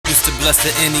Used to bless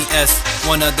the NES,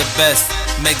 one of the best.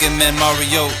 Mega Man,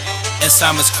 Mario, and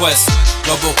Simon's Quest.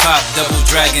 Robocop, Double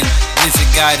Dragon, Ninja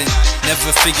Gaiden.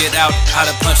 Never figured out how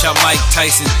to punch out Mike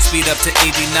Tyson. Speed up to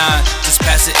 89, just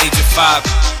past the age of 5.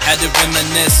 Had to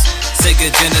reminisce,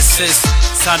 Sega Genesis,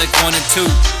 Sonic 1 and 2.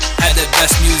 Had the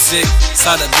best music,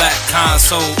 saw the black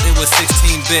console, it was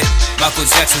 16-bit. Michael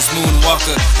Jackson's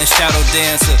Moonwalker and Shadow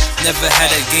Dancer. Never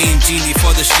had a game genie for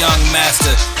this young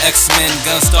master. X-Men,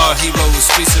 Gunstar Heroes,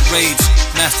 Streets of Rage.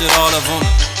 Mastered all of them,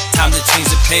 time to change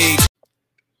the page.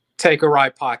 Take a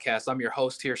Ride Podcast. I'm your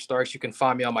host here, Starks. You can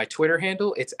find me on my Twitter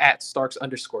handle. It's at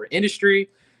Starks_industry.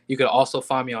 You can also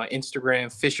find me on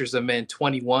Instagram,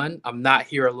 FishersOfMen21. I'm not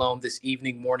here alone this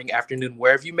evening, morning, afternoon,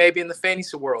 wherever you may be in the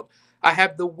fantasy world. I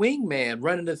have the wingman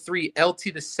running the 3,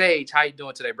 LT the Sage. How you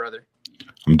doing today, brother?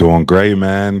 I'm doing great,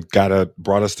 man.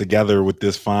 Brought us together with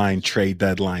this fine trade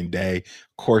deadline day.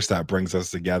 Of course, that brings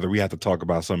us together. We have to talk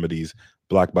about some of these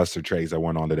blockbuster trades that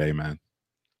went on today, man.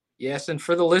 Yes, and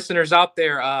for the listeners out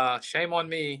there, shame on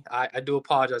me. I do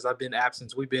apologize. I've been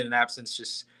absent. We've been in absence,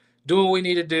 just doing what we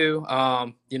need to do.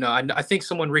 I think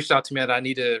someone reached out to me that I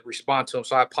need to respond to them,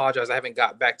 so I apologize. I haven't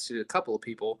got back to a couple of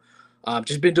people.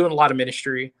 Just been doing a lot of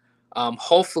ministry.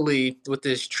 Hopefully, with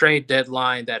this trade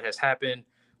deadline that has happened,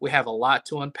 we have a lot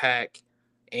to unpack.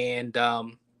 And,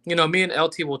 me and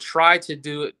LT will try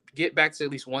to get back to at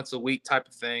least once a week type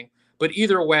of thing. But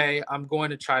either way, I'm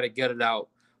going to try to get it out.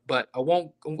 But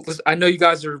I know you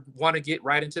guys want to get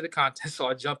right into the content, so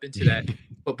I'll jump into that.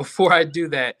 But before I do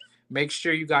that, make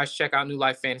sure you guys check out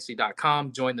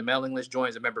newlifefantasy.com, join the mailing list, join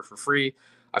as a member for free.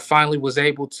 I finally was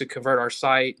able to convert our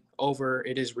site over.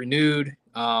 It is renewed,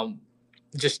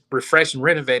 just refreshed and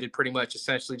renovated pretty much,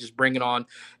 essentially just bringing on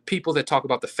people that talk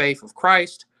about the faith of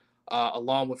Christ,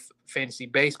 along with fantasy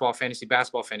baseball, fantasy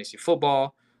basketball, fantasy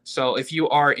football. So if you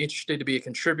are interested to be a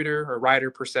contributor or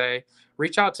writer per se,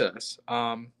 reach out to us.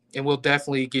 And we'll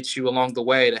definitely get you along the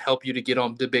way to help you to get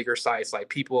on the bigger sites like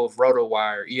People of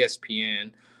RotoWire,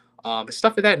 ESPN, and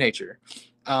stuff of that nature.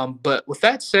 But with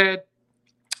that said,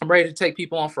 I'm ready to take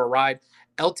people on for a ride.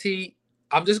 LT,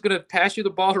 I'm just going to pass you the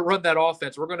ball to run that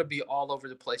offense. We're going to be all over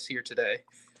the place here today.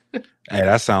 Hey,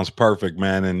 that sounds perfect,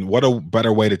 man. And what a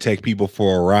better way to take people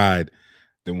for a ride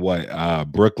than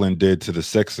what Brooklyn did to the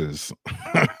Sixers.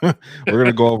 We're going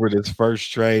to go over this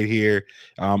first trade here.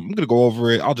 I'm going to go over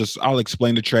it. I'll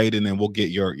explain the trade, and then we'll get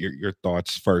your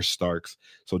thoughts first, Starks.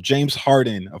 So James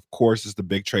Harden, of course, is the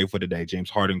big trade for today.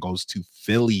 James Harden goes to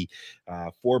Philly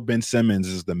for Ben Simmons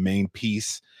is the main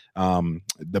piece.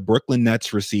 The Brooklyn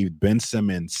Nets received Ben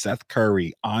Simmons, Seth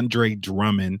Curry, Andre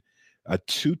Drummond, a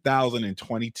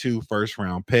 2022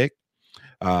 first-round pick,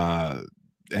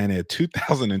 and a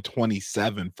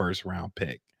 2027 first-round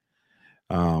pick.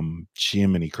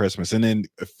 Jiminy Christmas. And then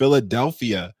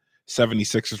Philadelphia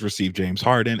 76ers received James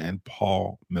Harden and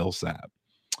Paul Millsap.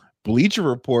 Bleacher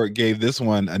Report gave this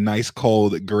one a nice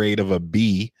cold grade of a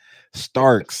B.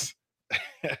 Starks,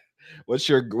 what's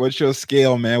your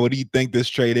scale, man? What do you think this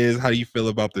trade is? How do you feel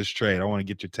about this trade? I want to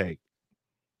get your take.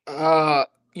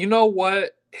 You know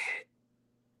what?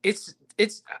 It's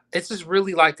just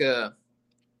really like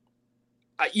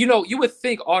you would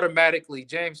think automatically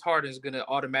James Harden is going to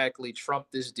automatically trump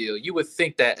this deal. You would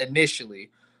think that initially.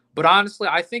 But honestly,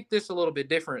 I think this a little bit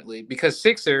differently because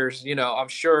Sixers, I'm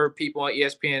sure people on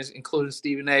ESPN, including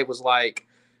Stephen A, was like,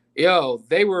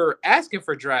 they were asking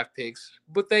for draft picks,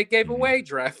 but they gave away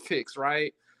draft picks,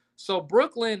 right? So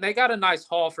Brooklyn, they got a nice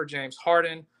haul for James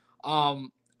Harden.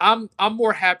 I'm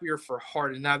more happier for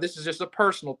Harden. Now, this is just a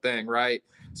personal thing, right?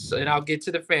 So, and I'll get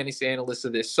to the fantasy analyst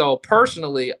of this. So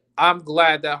personally, I'm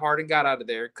glad that Harden got out of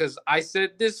there because I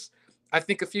said this, I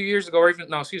think a few years ago,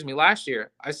 last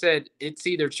year. I said it's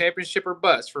either championship or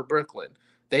bust for Brooklyn.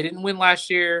 They didn't win last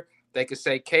year. They could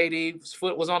say KD's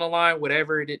foot was on the line,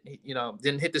 whatever. It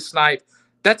didn't hit the snipe.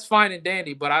 That's fine and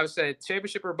dandy. But I said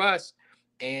championship or bust,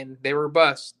 and they were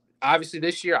bust. Obviously,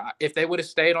 this year, if they would have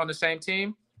stayed on the same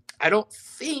team, I don't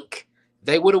think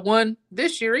they would have won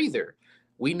this year either.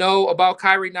 We know about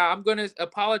Kyrie now. I'm going to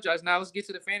apologize. Now let's get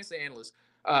to the fantasy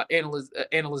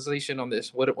analyzation on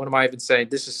this. What am I even saying?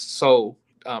 This is so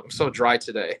dry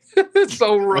today. It's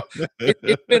so rough.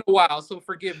 It's been a while, so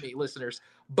forgive me, listeners.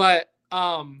 But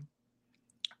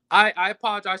I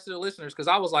apologize to the listeners because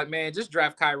I was like, man, just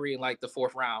draft Kyrie in like the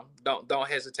 4th round. Don't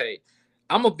hesitate.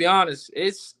 I'm gonna be honest.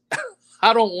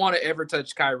 I don't want to ever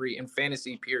touch Kyrie in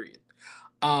fantasy. Period.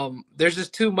 There's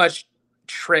just too much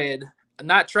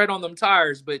not tread on them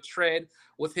tires, but tread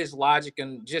with his logic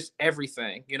and just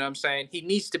everything. You know what I'm saying? He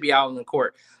needs to be out on the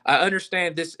court. I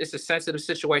understand this is a sensitive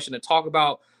situation to talk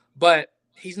about, but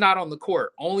he's not on the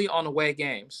court, only on away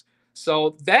games.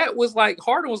 So that was like,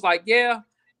 Harden was like, yeah,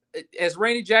 as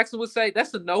Randy Jackson would say,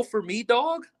 that's a no for me,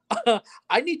 dog.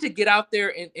 I need to get out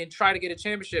there and try to get a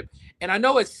championship. And I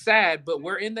know it's sad, but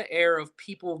we're in the era of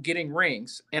people getting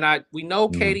rings. And we know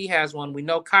KD has one. We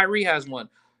know Kyrie has one.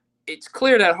 It's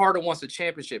clear that Harden wants a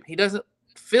championship. He doesn't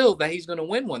feel that he's going to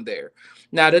win one there.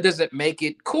 Now, that doesn't make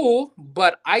it cool,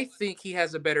 but I think he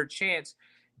has a better chance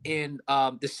in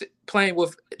playing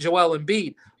with Joel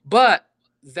Embiid. But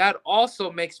that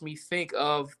also makes me think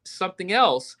of something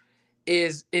else.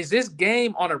 Is this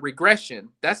game on a regression?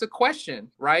 That's a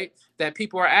question, right? That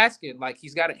people are asking. Like,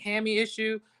 he's got a hammy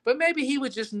issue, but maybe he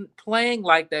was just playing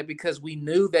like that because we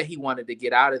knew that he wanted to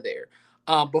get out of there.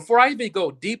 Before I even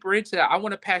go deeper into that, I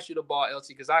want to pass you the ball, LT,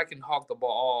 because I can hog the ball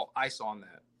all ice on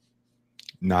that.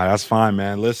 Nah, that's fine,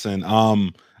 man. Listen,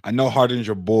 I know Harden's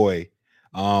your boy.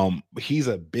 He's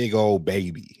a big old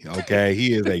baby. Okay,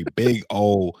 he is a big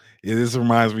old. This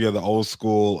reminds me of the old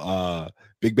school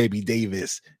Big Baby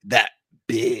Davis, that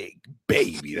big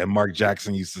baby that Mark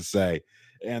Jackson used to say.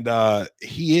 And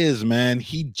he is, man.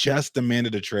 He just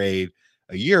demanded a trade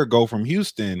a year ago from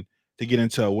Houston to get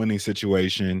into a winning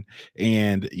situation.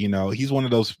 And he's one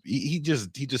of those. He just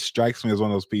strikes me as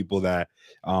one of those people that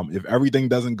if everything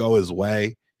doesn't go his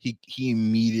way, he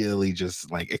immediately just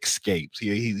like escapes.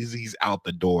 He's out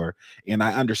the door. And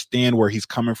I understand where he's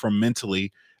coming from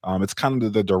mentally. It's kind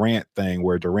of the Durant thing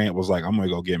where Durant was like, I'm going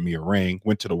to go get me a ring,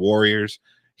 went to the Warriors.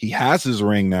 He has his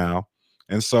ring now.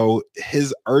 And so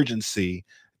his urgency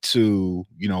to,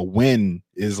 win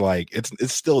is like,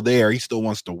 it's still there. He still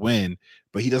wants to win,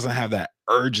 but he doesn't have that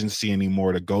urgency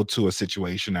anymore to go to a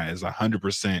situation that is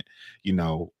 100%,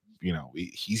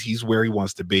 he's where he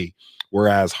wants to be.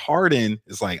 Whereas Harden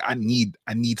is like, I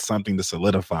need something to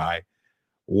solidify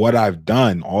what I've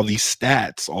done, all these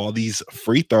stats, all these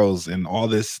free throws, and all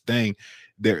this thing.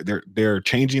 They're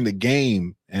changing the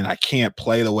game, and I can't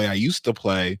play the way I used to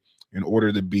play in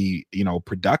order to be,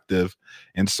 productive.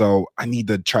 And so I need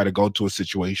to try to go to a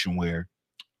situation where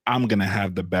I'm going to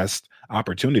have the best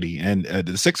opportunity. And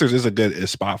the Sixers is a good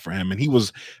spot for him. And he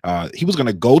was going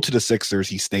to go to the Sixers,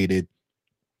 he stated,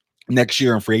 next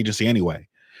year in free agency anyway.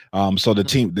 So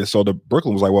the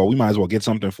Brooklyn was like, well, we might as well get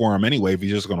something for him anyway. If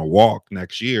he's just going to walk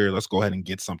next year, let's go ahead and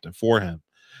get something for him.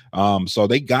 So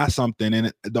they got something.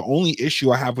 And the only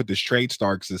issue I have with this trade,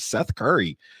 Starks, is Seth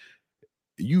Curry.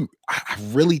 I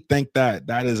really think that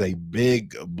is a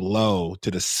big blow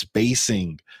to the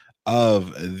spacing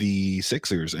of the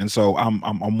Sixers. And so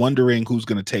I'm wondering who's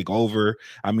going to take over.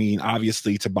 I mean,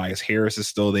 obviously Tobias Harris is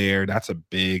still there. That's a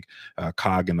big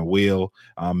cog in the wheel.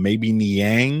 Maybe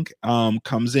Niang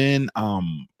comes in.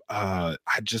 I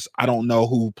don't know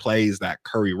who plays that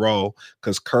Curry role,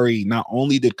 because Curry, not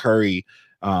only did Curry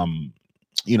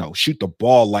shoot the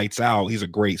ball lights out, he's a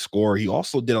great scorer. He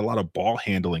also did a lot of ball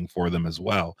handling for them as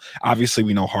well. Obviously,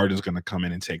 we know Harden's going to come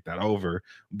in and take that over,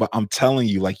 but I'm telling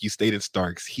you, like you stated,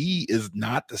 Starks, he is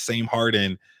not the same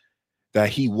Harden that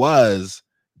he was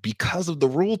because of the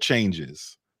rule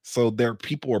changes. So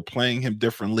people are playing him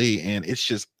differently, and it's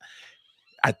just,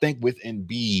 I think with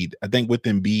Embiid,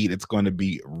 it's going to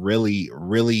be really,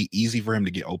 really easy for him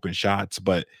to get open shots.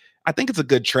 But I think it's a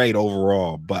good trade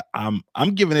overall. But I'm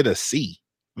giving it a C.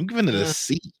 I'm giving it a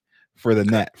C for the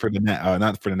Nets,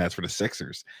 not for the Nets, for the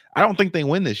Sixers. I don't think they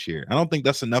win this year. I don't think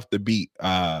that's enough to beat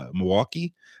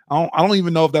Milwaukee. I don't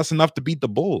even know if that's enough to beat the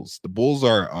Bulls. The Bulls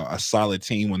are a solid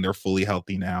team when they're fully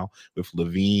healthy now, with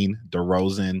LaVine,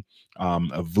 DeRozan,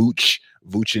 Vooch.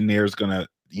 Vooch in there is gonna,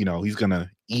 he's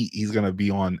gonna eat. He's gonna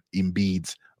be on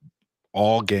Embiid's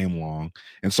all game long.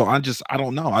 And so I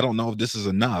don't know. I don't know if this is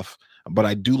enough, but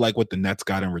I do like what the Nets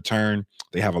got in return.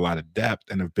 They have a lot of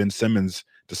depth, and if Ben Simmons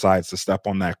decides to step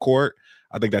on that court,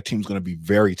 I think that team's going to be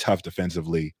very tough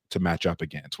defensively to match up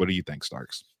against. What do you think,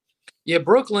 Starks? Yeah,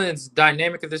 Brooklyn's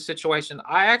dynamic of this situation.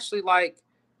 I actually like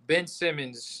Ben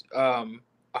Simmons. I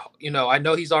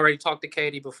know he's already talked to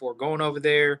KD before going over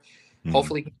there.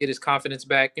 Hopefully he can get his confidence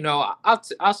back.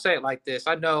 I'll say it like this.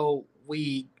 I know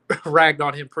we ragged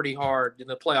on him pretty hard in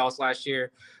the playoffs last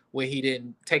year when he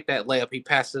didn't take that layup. He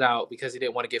passed it out because he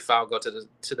didn't want to get fouled, go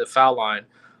to the foul line.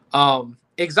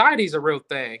 Anxiety is a real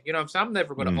thing. You know what I'm saying? I'm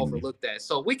never going to overlook that.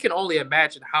 So we can only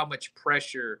imagine how much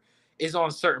pressure is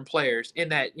on certain players in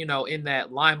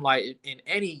that limelight in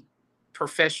any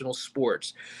professional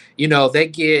sports. They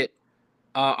get,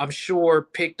 I'm sure,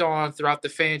 picked on throughout the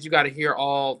fans. You got to hear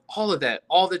all of that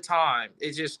all the time.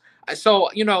 It's just, so,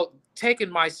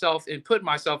 taking myself and putting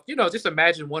myself, just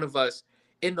imagine one of us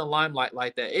in the limelight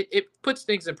like that. It puts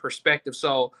things in perspective.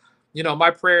 So,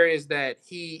 my prayer is that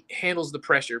he handles the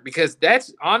pressure, because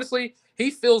that's honestly,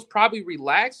 he feels probably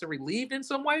relaxed and relieved in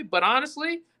some way. But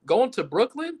honestly, going to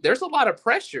Brooklyn, there's a lot of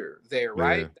pressure there,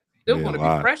 right? still Yeah, going a to be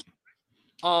lot.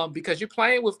 pressure. Because you're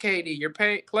playing with KD, you're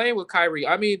playing with Kyrie.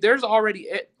 I mean, there's already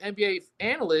NBA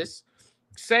analysts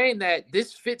saying that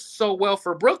this fits so well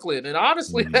for Brooklyn, and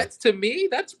honestly, Mm-hmm. that's to me,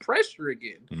 that's pressure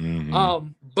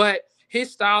again. But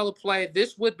his style of play,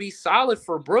 this would be solid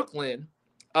for Brooklyn,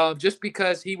 just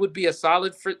because he would be a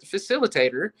solid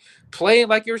facilitator, playing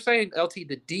like you were saying, LT,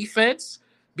 the defense.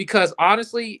 Because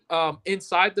honestly,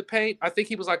 inside the paint, I think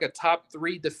he was like a top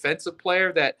 3 defensive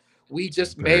player that we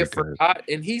just may Very have good. forgot.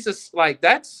 And he's just like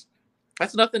that's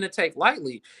nothing to take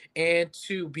lightly. And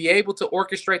to be able to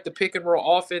orchestrate the pick and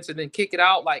roll offense and then kick it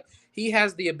out, like he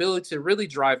has the ability to really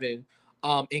drive in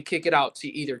and kick it out to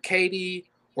either KD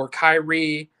or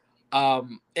Kyrie.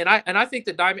 And I think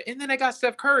the Diamond, and then they got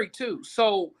Steph Curry too.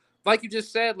 So like you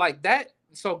just said, like that.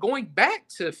 So going back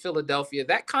to Philadelphia,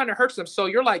 that kind of hurts them. So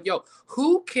you're like, yo,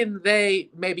 who can they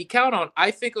maybe count on?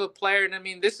 I think of a player, and I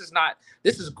mean, this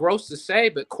is gross to say,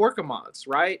 but Korkmaz,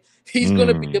 right? He's going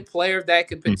to be a player that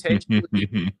could potentially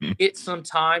get some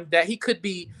time, that he could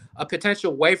be a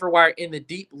potential waiver wire in the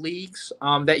deep leagues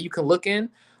that you can look in.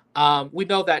 We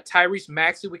know that Tyrese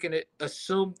Maxey, we can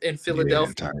assume in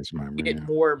Philadelphia, get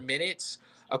more minutes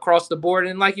across the board.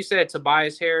 And like you said,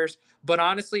 Tobias Harris. But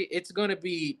honestly, it's going to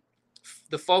be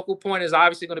the focal point is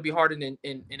obviously going to be Harden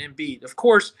and Embiid. Of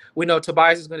course, we know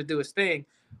Tobias is going to do his thing.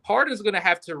 Harden's going to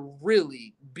have to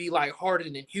really be like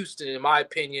Harden in Houston, in my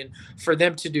opinion, for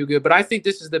them to do good. But I think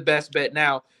this is the best bet.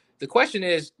 Now, the question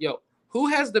is, who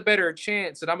has the better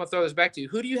chance? And I'm going to throw this back to you.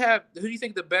 Who do you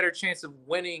think the better chance of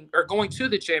winning or going to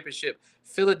the championship,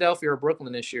 Philadelphia or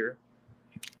Brooklyn this year?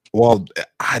 Well,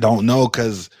 I don't know,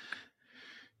 because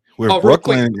we're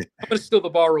Brooklyn. I'm going to steal the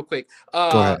ball real quick. Go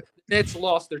ahead. Nets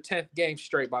lost their 10th game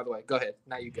straight, by the way. Go ahead.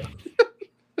 Now you go.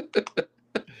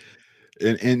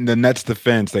 In the Nets'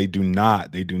 defense, they do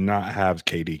not have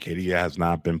KD. KD has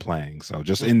not been playing. So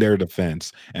just in their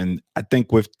defense, and I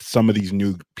think with some of these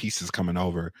new pieces coming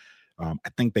over, I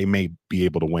think they may be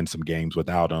able to win some games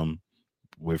without him,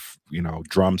 with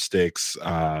drumsticks,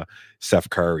 Steph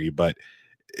Curry. But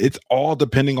it's all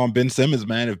depending on Ben Simmons,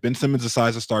 man. If Ben Simmons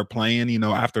decides to start playing,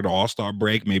 after the All-Star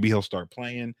break, maybe he'll start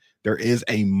playing. There is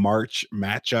a March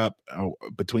matchup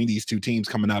between these two teams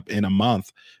coming up in a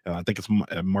month. I think it's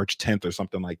March 10th or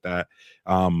something like that.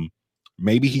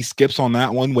 Maybe he skips on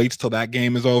that one, waits till that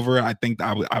game is over. I think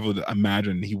I would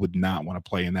imagine he would not want to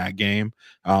play in that game.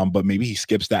 But maybe he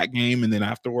skips that game and then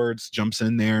afterwards jumps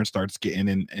in there and starts getting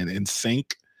in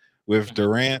sync with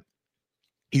Durant.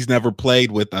 He's never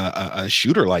played with a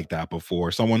shooter like that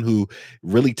before, someone who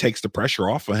really takes the pressure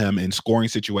off of him in scoring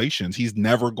situations. He's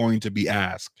never going to be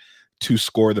asked to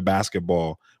score the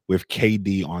basketball with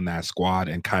KD on that squad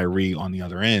and Kyrie on the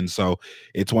other end. So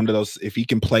it's one of those, if he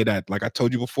can play that, like I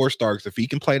told you before, Starks, if he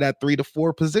can play that 3 to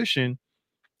 4 position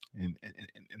and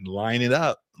line it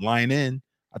up, line in,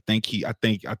 I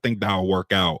think that'll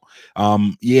work out.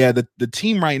 Yeah, the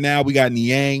team right now, we got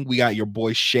Niang, we got your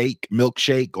boy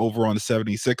Milkshake over on the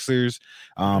 76ers.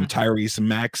 Tyrese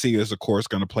Maxey is, of course,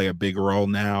 going to play a big role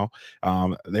now.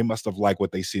 They must have liked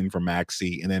what they seen from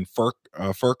Maxey. And then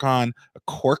Furkan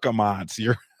Korkmaz,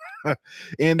 you're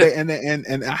and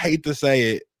I hate to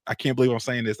say it, I can't believe I'm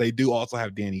saying this. They do also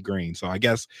have Danny Green. So I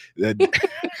guess that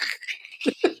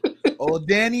oh,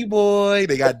 Danny boy,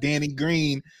 they got Danny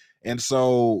Green. And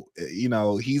so,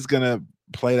 he's going to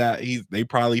play that. They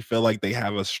probably feel like they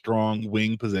have a strong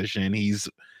wing position. He's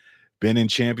been in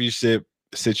championship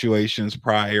situations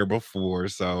before,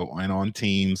 so, and on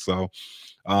teams. So,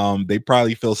 they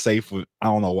probably feel safe with, I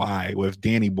don't know why, with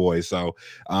Danny Boy. So,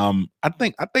 I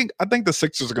think the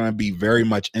Sixers are going to be very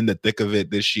much in the thick of it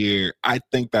this year. I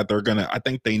think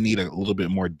they need a little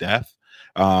bit more depth,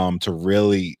 to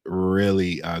really,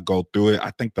 really, go through it.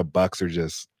 I think the Bucks are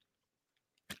just,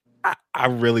 I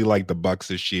really like the Bucks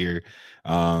this year,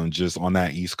 just on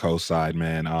that East Coast side,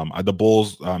 man. The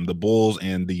Bulls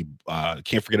and the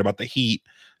can't forget about the Heat.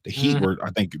 The Heat were,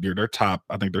 I think they're top.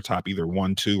 I think they're top either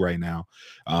 1, 2 right now.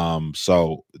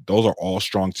 So those are all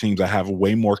strong teams that have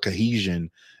way more cohesion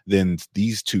than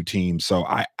these two teams. So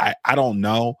I don't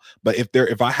know, but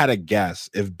if I had a guess,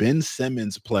 if Ben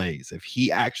Simmons plays, if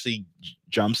he actually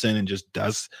jumps in and just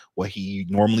does what he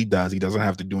normally does, he doesn't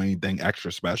have to do anything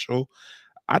extra special.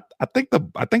 I think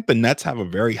the Nets have a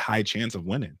very high chance of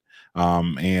winning.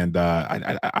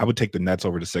 I would take the Nets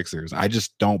over the Sixers. I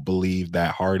just don't believe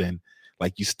that Harden,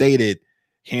 like you stated,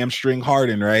 hamstring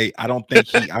Harden, right? I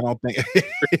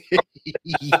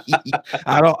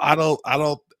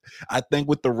think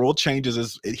with the rule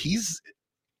changes he's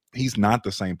not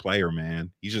the same player,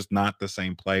 man. He's just not the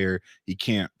same player. He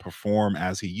can't perform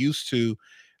as he used to.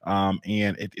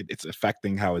 And it's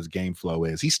affecting how his game flow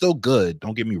is. He's still good,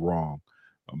 don't get me wrong.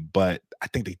 but I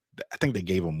think they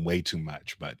gave him way too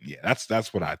much. But yeah,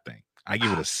 that's what I think. I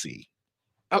give it a C.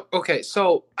 Okay,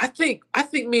 so I think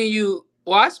me and you,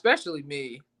 well, especially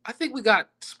me, I think we got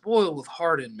spoiled with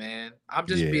Harden, man. I'm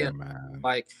just being man.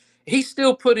 like, he's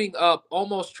still putting up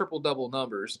almost triple-double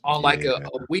numbers on like a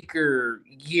weaker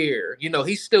year. You know,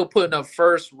 he's still putting up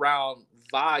first round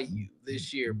value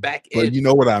this year. Back but in, you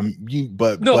know what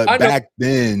back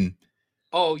then,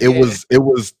 it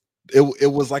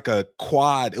was like a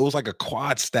quad. It was like a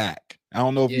quad stack. I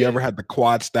don't know if you ever had the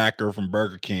quad stacker from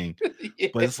Burger King,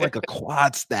 but it's like a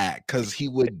quad stack because he's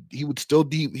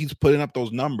putting up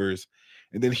those numbers,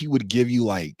 and then he would give you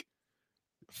like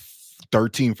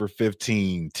 13 for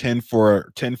 15, 10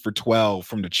 for 12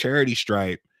 from the charity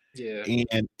stripe. Yeah,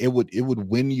 and it would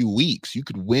win you weeks. You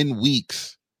could win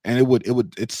weeks, and it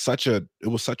was such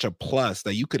a plus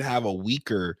that you could have a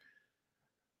weaker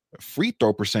free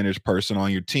throw percentage person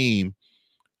on your team,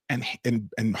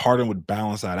 and Harden would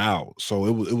balance that out. So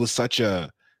it was such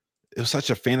a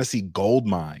fantasy gold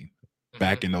mine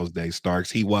back in those days.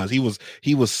 Starks, he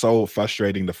was so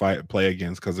frustrating to play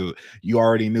against because you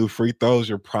already knew free throws,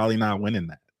 you're probably not winning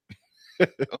that.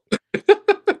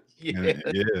 Yeah,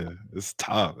 it's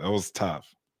tough. That was tough.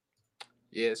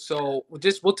 Yeah, so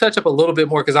we'll touch up a little bit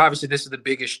more because obviously this is the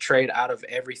biggest trade out of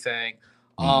everything.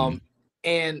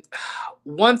 And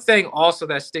one thing also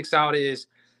that sticks out is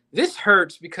this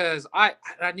hurts because I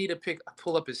need to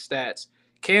pull up his stats.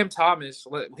 Cam Thomas,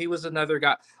 he was another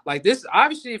guy like this.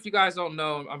 Obviously, if you guys don't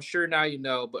know, I'm sure now you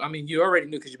know, but I mean, you already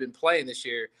knew because you've been playing this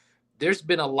year. There's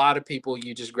been a lot of people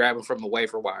you just grabbing from the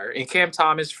waiver wire. And Cam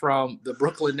Thomas from the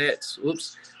Brooklyn Nets,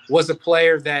 was a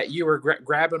player that you were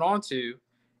grabbing onto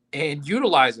and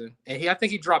utilizing. And I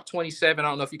think he dropped 27. I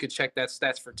don't know if you could check that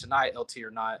stats for tonight, LT, or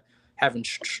not. Having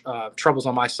troubles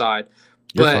on my side.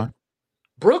 But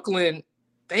Brooklyn,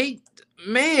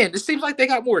 it seems like they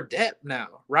got more depth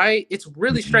now, right? It's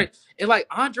really straight. And like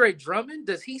Andre Drummond,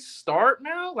 does he start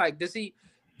now? Like, is he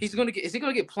going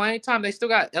to get playing time? They still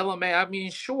got LMA. I mean,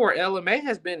 sure, LMA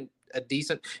has been a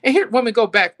decent. And here, let me go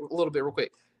back a little bit real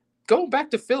quick. Going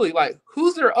back to Philly, like,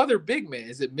 who's their other big man?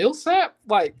 Is it Millsap?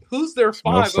 Like, who's their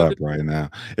five? Millsap right now.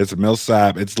 It's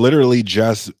Millsap. It's literally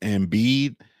just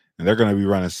Embiid, and they're going to be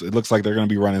running. It looks like they're going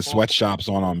to be running sweatshops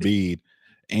on Embiid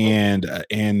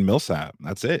and Millsap.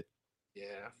 That's it.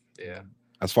 Yeah.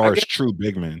 As far as true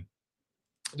big men.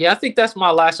 Yeah, I think that's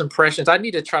my last impressions. I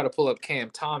need to try to pull up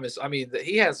Cam Thomas. I mean,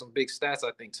 he has some big stats,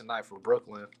 I think, tonight for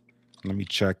Brooklyn. Let me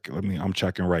check. I'm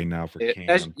checking right now for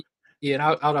Cam. Yeah, and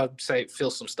I'll say fill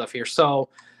some stuff here. So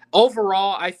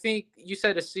overall, I think you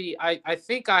said a C. I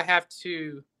think I have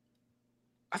to.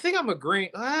 I think I'm agreeing.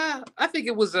 I think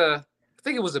it was a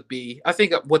B. I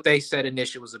think what they said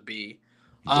initially was a B.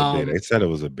 They said it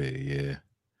was a B. Yeah.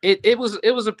 It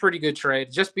was a pretty good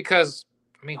trade just because,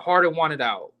 I mean, Harden wanted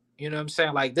out. You know what I'm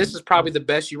saying? Like, this is probably the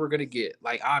best you were going to get,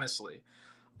 like, honestly.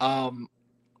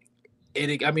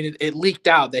 It leaked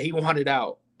out that he wanted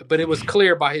out, but it was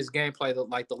clear by his gameplay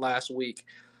that, the last week.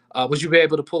 Would you be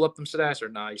able to pull up them stats or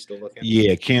not? You still looking?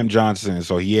 Yeah, Cam Johnson.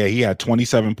 So, yeah, he had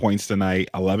 27 points tonight,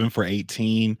 11 for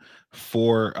 18,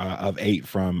 4 of 8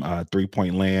 from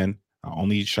three-point land.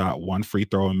 Only shot 1 free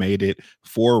throw and made it.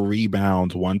 4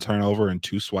 rebounds, 1 turnover, and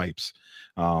 2 swipes.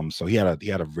 So he had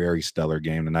a very stellar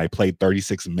game tonight. Played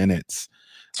 36 minutes,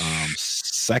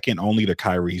 second only to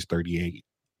Kyrie's 38.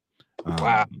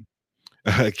 Wow.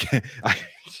 I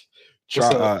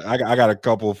got a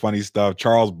couple of funny stuff.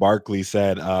 Charles Barkley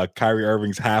said Kyrie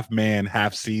Irving's half man,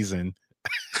 half season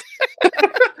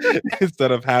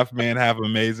instead of half man, half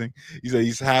amazing. He said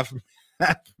he's half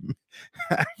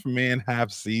man,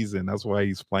 half season. That's why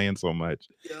he's playing so much.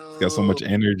 He's got so much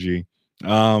energy.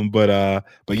 But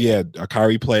yeah,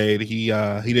 Kyrie played. He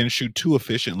didn't shoot too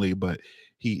efficiently, but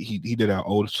he did an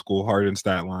old school Harden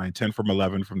stat line, 10 from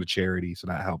 11 from the charity, so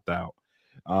that helped out.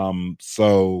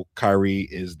 So Kyrie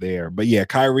is there. But yeah,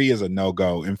 Kyrie is a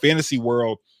no-go. In fantasy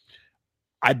world,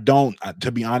 I don't,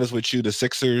 to be honest with you, the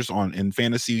Sixers in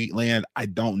fantasy land, I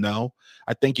don't know.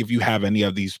 I think if you have any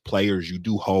of these players, you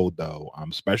do hold though,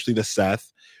 especially the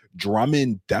Seth.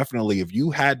 Drummond, definitely. If you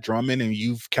had Drummond and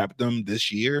you've kept him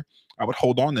this year, I would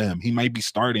hold on to him. He might be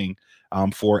starting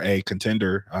for a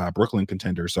contender, Brooklyn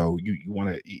contender. So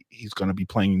he's going to be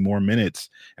playing more minutes.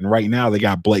 And right now they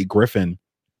got Blake Griffin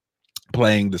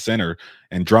playing the center,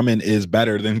 and Drummond is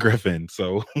better than Griffin,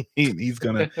 so he's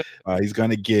gonna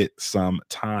get some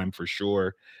time for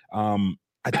sure.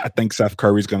 I think Seth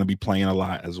Curry's going to be playing a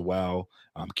lot as well.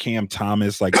 Cam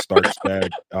Thomas, like Stark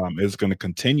said, is going to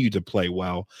continue to play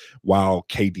well while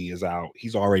KD is out.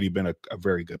 He's already been a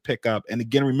very good pickup. And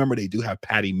again, remember, they do have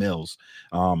Patty Mills.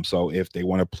 So if they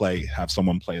want to have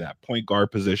someone play that point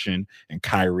guard position and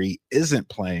Kyrie isn't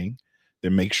playing,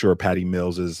 then make sure Patty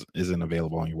Mills isn't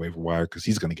available on your waiver wire because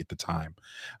he's going to get the time.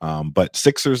 But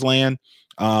Sixers land.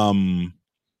 And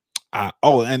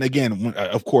again,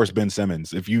 of course, Ben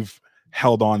Simmons. If you've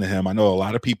held on to him, I know a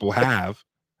lot of people have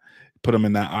put him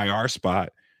in that IR spot.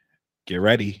 Get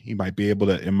ready. He might be able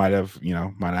to, it might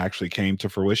actually came to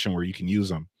fruition where you can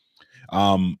use him.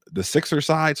 The Sixer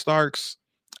side, Starks,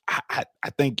 I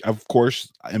think, of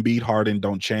course, Embiid, Harden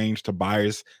don't change.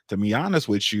 Tobias, to be honest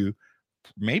with you,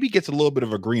 maybe gets a little bit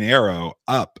of a green arrow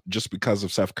up just because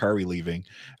of Seth Curry leaving.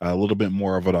 A little bit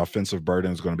more of an offensive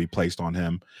burden is going to be placed on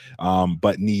him.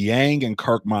 But Niang and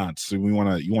Kirk Mons, so you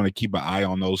want to keep an eye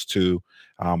on those two.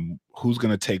 Who's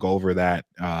going to take over that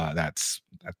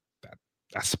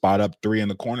spot up three in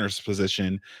the corners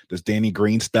position? Does Danny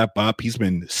Green step up? He's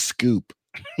been scoop.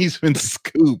 He's been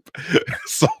scoop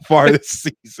so far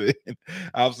this season.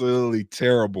 Absolutely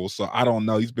terrible. So I don't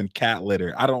know. He's been cat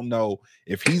litter. I don't know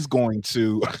if he's going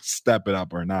to step it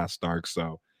up or not, Stark.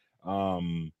 So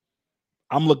I'm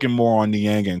looking more on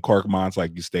Niang and Kirk Mons,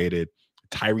 like you stated.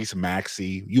 Tyrese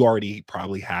Maxey, you already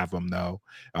probably have him though.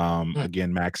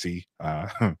 Again, Maxey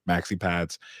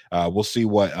pads. We'll see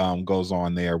what goes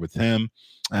on there with him.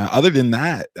 Other than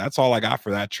that, that's all I got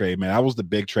for that trade, man. That was the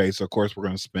big trade, so of course we're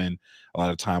going to spend a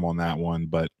lot of time on that one.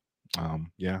 But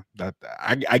yeah, that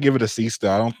I give it a C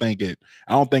still. I don't think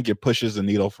it pushes the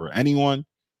needle for anyone.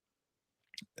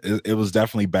 It was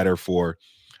definitely better for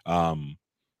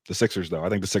the Sixers, though. I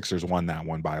think the Sixers won that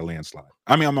one by a landslide.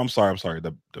 I mean, I'm sorry.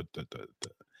 The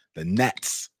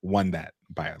Nets won that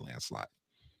by a landslide.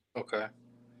 Okay.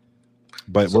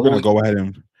 But so we're going to go ahead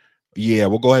and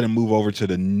we'll go ahead and move over to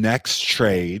the next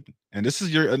trade. And this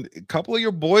is a couple of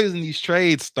your boys in these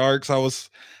trades, Starks. I was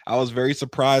very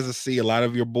surprised to see a lot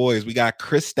of your boys. We got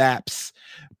Kristaps,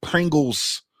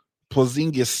 Pringles,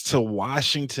 Porzingis to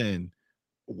Washington.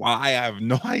 Why, I have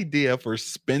no idea, for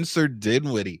Spencer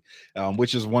Dinwiddie,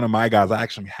 which is one of my guys. I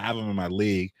actually have him in my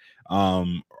league.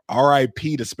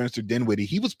 RIP to Spencer Dinwiddie.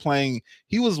 He was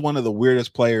one of the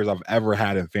weirdest players I've ever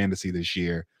had in fantasy this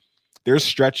year. There's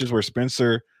stretches where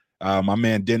Spencer, my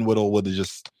man Dinwiddie,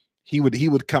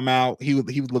 would come out. He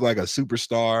would look like a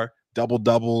superstar, double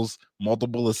doubles,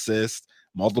 multiple assists,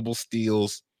 multiple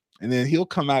steals. And then he'll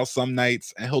come out some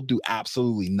nights and he'll do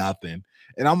absolutely nothing.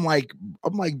 And I'm like,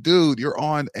 dude, you're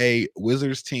on a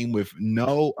Wizards team with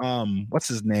no, what's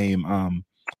his name?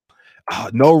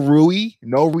 No Rui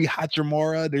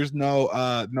Hachimura. There's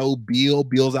no Beal.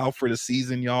 Beal's out for the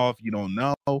season, y'all, if you don't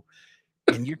know.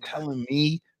 And you're telling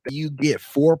me that you get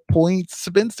 4 points,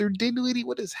 Spencer Dinwiddie?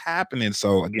 What is happening?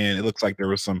 So again, it looks like there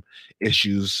were some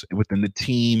issues within the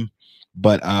team.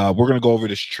 But we're going to go over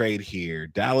this trade here.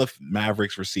 Dallas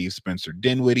Mavericks receive Spencer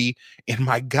Dinwiddie and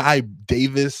my guy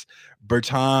Davis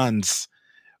Bertans.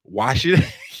 Washington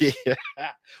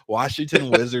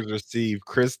Wizards receive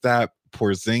Kristaps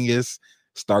Porzingis,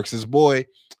 Starks' boy,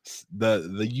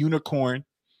 the unicorn,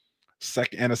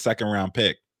 a second round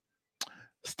pick.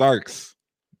 Starks,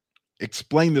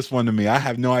 explain this one to me. I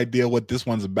have no idea what this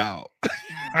one's about.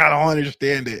 I don't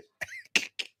understand it.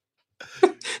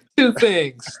 Two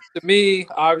things. To me,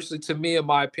 in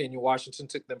my opinion, Washington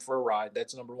took them for a ride.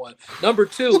 That's number one. Number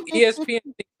two, ESPN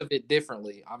thinks of it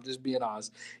differently. I'm just being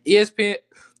honest. ESPN,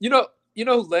 you know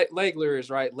who Legler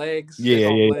is, right? Legs. Yeah,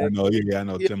 I know. Yeah, I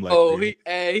know Tim Legler. Oh, he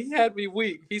had me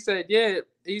weak. He said, and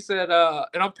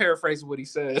I'm paraphrasing what he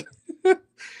said.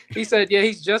 He said, yeah,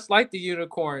 he's just like the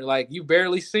unicorn. Like, you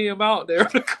barely see him out there in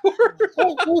the court.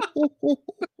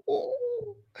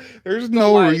 There's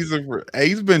no reason for it.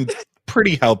 He's been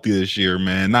pretty healthy this year,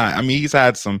 man. He's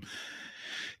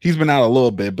been out a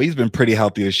little bit, but he's been pretty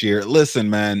healthy this year. Listen,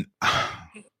 man,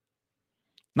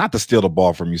 not to steal the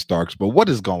ball from you, Starks, but what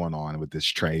is going on with this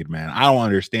trade, man? I don't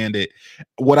understand it.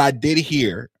 What I did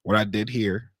hear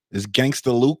is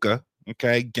Gangsta Luka,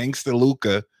 okay? Gangsta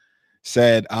Luka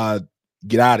said,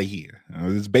 get out of here.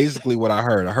 It's basically what I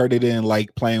heard. I heard they didn't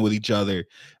like playing with each other.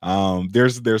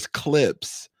 There's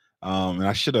clips. And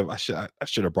I should have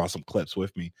brought some clips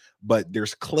with me, but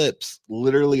there's clips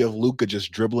literally of Luka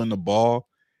just dribbling the ball,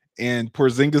 and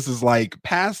Porzingis is like,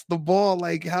 pass the ball,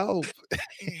 like, help.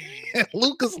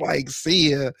 Luka's like,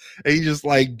 see ya. And he just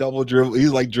like double dribble.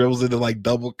 He's like dribbles into like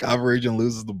double coverage and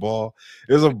loses the ball.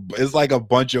 It's like a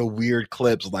bunch of weird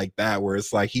clips like that where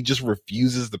it's like he just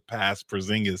refuses to pass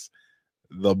Porzingis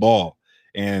the ball.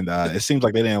 And it seems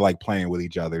like they didn't like playing with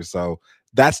each other. So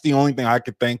That's the only thing I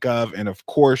could think of. And of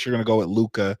course, you're going to go with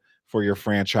Luka for your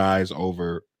franchise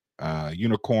over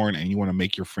Unicorn, and you want to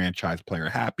make your franchise player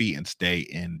happy and stay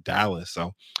in Dallas.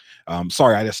 So,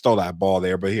 sorry, I just stole that ball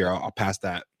there, but here, I'll pass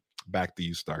that back to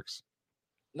you, Starks.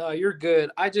 No, you're good.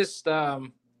 I just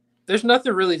there's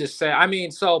nothing really to say. I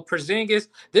mean, so Porzingis,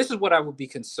 this is what I would be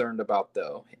concerned about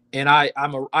though, and I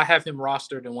have him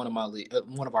rostered in one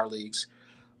of our leagues.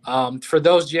 For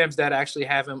those gyms that actually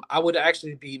have him, I would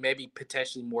actually be maybe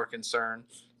potentially more concerned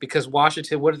because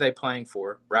Washington, what are they playing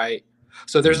for, right?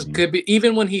 So there's could be,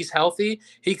 even when he's healthy,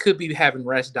 he could be having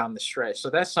rest down the stretch. So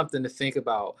that's something to think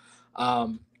about.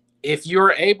 If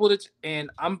you're able to, and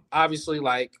I'm obviously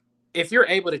like, if you're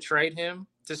able to trade him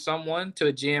to someone, to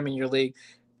a GM in your league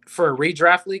for a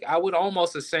redraft league, I would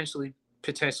almost essentially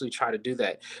potentially try to do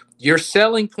that. Your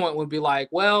selling point would be like,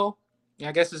 well,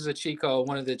 I guess this is a cheat code,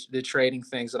 one of the trading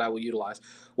things that I will utilize.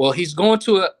 Well, he's going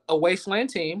to a wasteland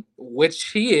team,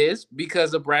 which he is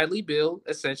because of Bradley Beal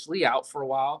essentially out for a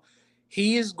while.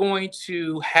 He is going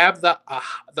to have the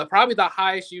probably the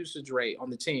highest usage rate on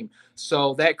the team.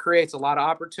 So that creates a lot of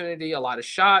opportunity, a lot of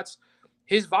shots.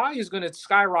 His value is going to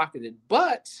skyrocket it.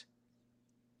 But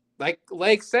like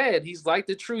Lake said, he's like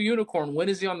the true unicorn. When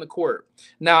is he on the court?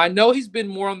 Now, I know he's been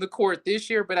more on the court this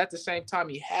year, but at the same time,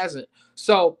 he hasn't.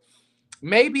 So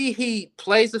maybe he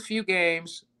plays a few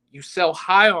games, you sell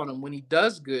high on him when he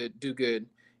does do good,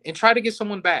 and try to get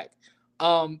someone back.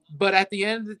 But at the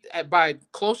end, by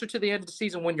closer to the end of the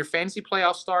season, when your fantasy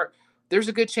playoffs start, there's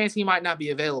a good chance he might not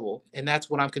be available, and that's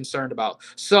what I'm concerned about.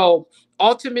 So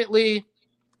ultimately,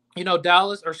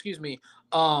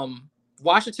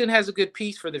 Washington has a good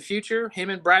piece for the future. Him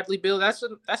and Bradley Beal, that's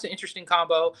an interesting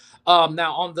combo.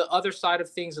 Now on the other side of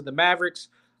things of the Mavericks,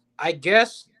 I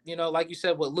guess, like you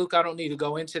said with Luke, I don't need to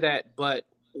go into that, but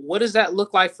what does that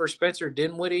look like for Spencer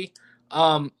Dinwiddie?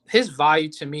 His value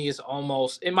to me is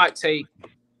almost, it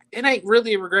ain't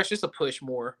really a regression, it's a push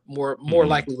more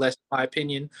likely less, in my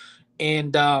opinion.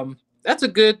 And that's a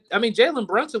good, Jalen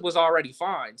Brunson was already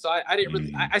fine. So I didn't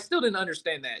really, I still didn't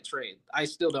understand that trade. I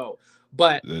still don't.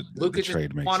 But the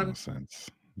trade makes no sense.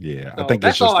 Yeah, so I think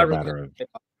it's just a matter of.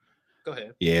 Go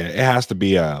ahead. Yeah, it has to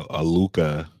be a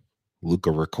Luka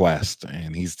request,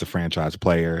 and he's the franchise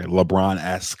player,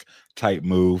 LeBron-esque type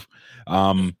move.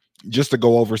 Just to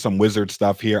go over some Wizard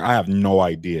stuff here, I have no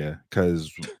idea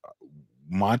because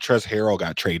Montrezl Harrell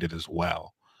got traded as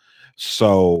well.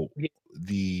 So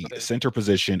the center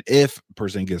position, if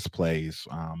Porzingis plays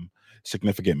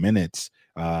significant minutes,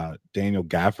 Daniel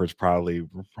Gafford's probably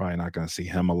not going to see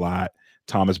him a lot.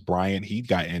 Thomas Bryant, he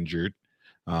got injured,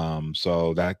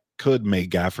 so that could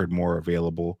make Gafford more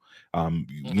available.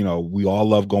 We all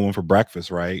love going for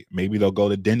breakfast, right? Maybe they'll go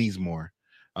to Denny's more.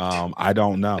 I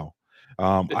don't know.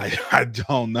 I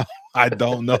don't know. I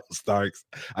don't know, Starks.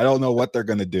 I don't know what they're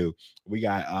gonna do. We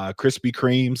got Krispy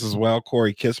Kremes as well,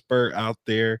 Corey Kispert out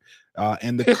there,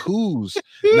 and the Coos.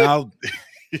 Now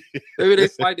maybe they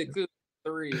slide the Coos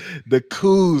 3. The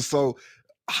Coos. So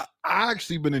I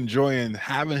actually been enjoying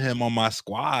having him on my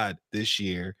squad this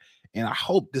year, and I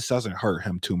hope this doesn't hurt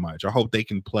him too much. I hope they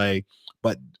can play.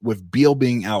 But with Beal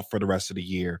being out for the rest of the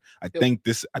year, I think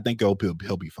he'll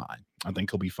be fine. I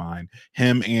think he'll be fine.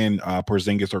 Him and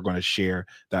Porzingis are going to share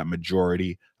that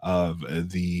majority of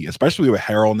especially with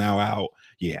Harrell now out.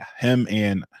 Yeah, him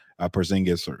and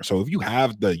Porzingis. So if you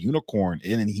have the unicorn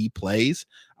in and he plays,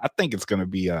 I think it's going to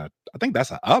be I think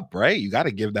that's an up, right? You got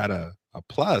to give that a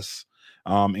plus.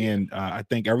 I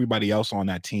think everybody else on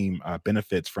that team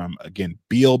benefits from, again,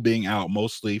 Beal being out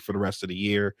mostly for the rest of the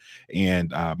year,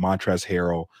 and Montrezl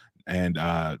Harrell and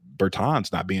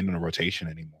Bertans not being in the rotation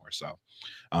anymore. So,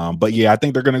 but yeah, I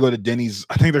think they're going to go to Denny's.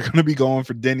 I think they're going to be going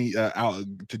for out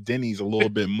to Denny's a little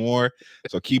bit more.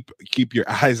 So keep your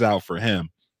eyes out for him.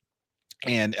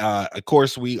 And of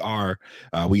course, we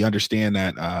understand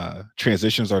that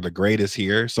transitions are the greatest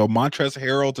here. So Montrezl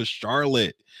Harrell to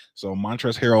Charlotte. So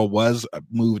Montrezl Harrell was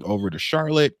moved over to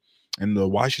Charlotte, and the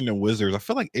Washington Wizards. I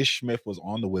feel like Ish Smith was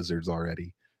on the Wizards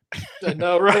already. I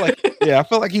know, right? I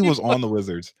feel like he was on the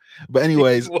Wizards. But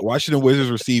anyways, Washington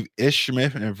Wizards receive Ish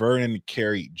Smith and Vernon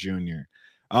Carey Jr.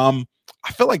 I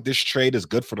feel like this trade is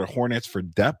good for the Hornets for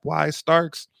depth-wise,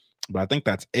 Starks. But I think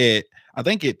that's it. I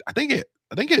think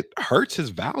it hurts his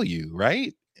value,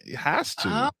 right? It has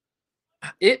to.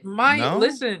 It might. No?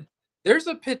 Listen, there's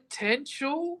a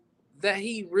potential that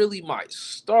he really might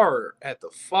start at the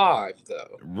 5,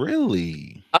 though.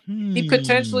 Really? He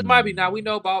potentially might be. Now, we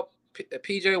know about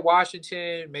PJ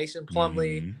Washington, Mason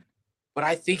Plumlee, but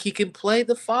I think he can play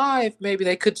the 5. Maybe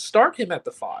they could start him at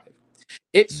the 5.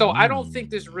 So I don't think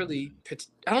this really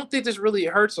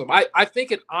hurts him. I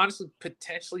think it honestly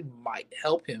potentially might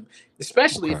help him,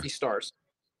 especially if he starts.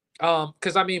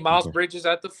 Because I mean, Miles Bridges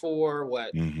at the 4,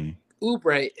 what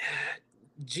Oubre,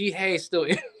 G Hayes still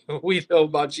we know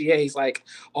about G Hayes like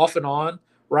off and on,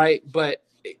 right? But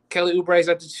Kelly Oubre's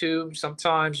at the 2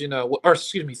 sometimes, or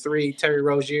excuse me, 3, Terry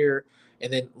Rozier,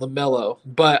 and then LaMelo.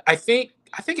 But I think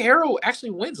Harrell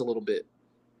actually wins a little bit.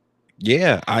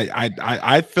 Yeah,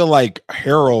 I feel like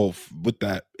Harrell with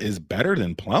that is better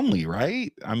than Plumlee,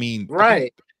 right? I mean,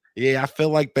 right. I feel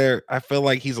like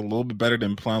he's a little bit better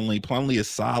than Plumlee. Plumlee is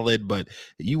solid, but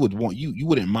you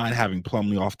wouldn't mind having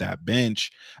Plumlee off that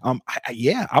bench. I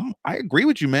agree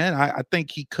with you, man. I think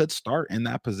he could start in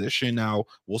that position. Now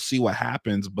we'll see what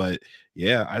happens, but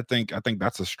yeah, I think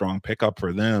that's a strong pickup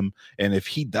for them. And if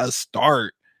he does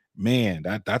start, man,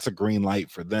 that's a green light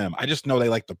for them. I just know they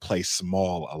like to play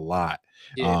small a lot.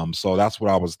 Yeah. So that's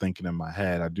what I was thinking in my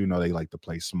head. I do know they like to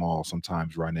play small,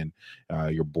 sometimes running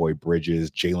your boy Bridges,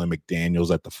 Jalen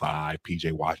McDaniels at the 5,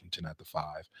 PJ Washington at the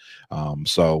 5.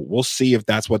 So we'll see if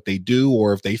that's what they do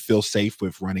or if they feel safe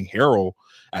with running Harrell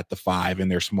at the 5 in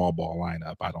their small ball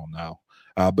lineup. I don't know.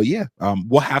 But yeah,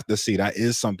 we'll have to see. That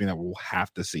is something that we'll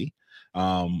have to see.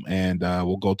 And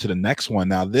we'll go to the next one.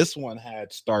 Now, this one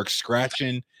had Stark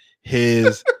scratching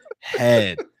his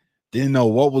head. Didn't know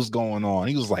what was going on.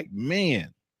 He was like,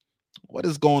 man, what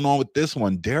is going on with this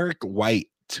one? Derek White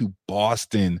to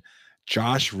Boston,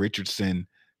 Josh Richardson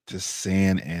to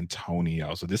San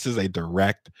Antonio. So this is a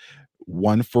direct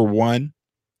 1-for-1.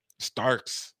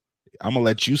 Starks, I'm gonna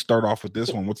let you start off with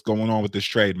this one. What's going on with this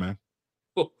trade, man?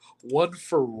 One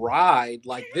for ride.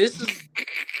 Like this is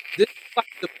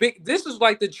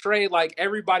like the trade like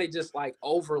everybody just like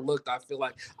overlooked. I feel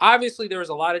like obviously there was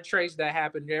a lot of trades that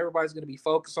happened. Everybody's going to be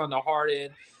focused on the Harden,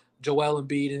 Joel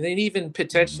Embiid, and then even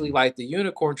potentially like the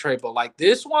unicorn trade. But like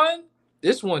this one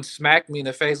smacked me in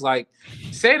the face. Like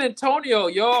San Antonio,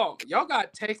 y'all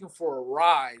got taken for a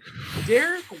ride.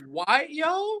 Derek White,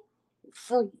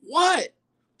 for what?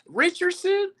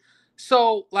 Richardson.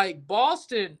 So like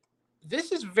Boston,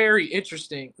 this is very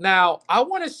interesting. Now I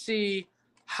want to see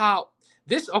how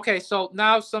this. Okay, so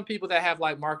now some people that have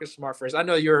like Marcus Smart friends. I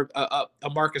know you're a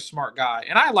Marcus Smart guy,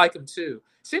 and I like him too.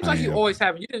 Seems like you always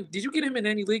have him. Did you get him in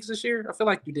any leagues this year? I feel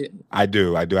like you didn't. I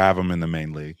do have him in the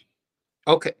main league.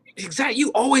 Okay, exactly.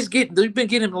 You've been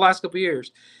getting him the last couple of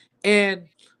years, and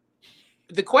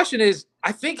the question is,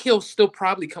 I think he'll still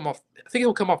probably come off. I think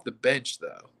he'll come off the bench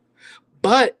though.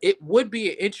 But it would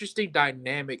be an interesting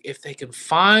dynamic if they can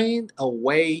find a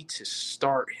way to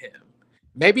start him.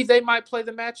 Maybe they might play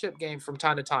the matchup game from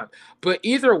time to time. But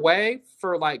either way,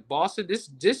 for like Boston,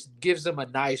 this gives them a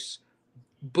nice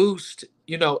boost,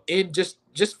 in just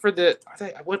for the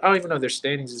I don't even know their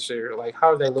standings this year. Like, how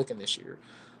are they looking this year?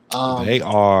 They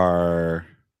are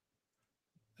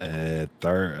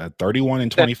 31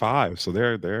 and 25. So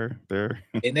they're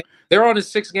and they're on a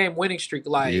 6-game winning streak.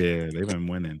 Like, yeah, they've been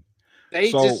winning.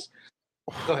 Go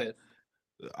ahead.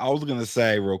 I was gonna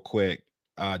say real quick,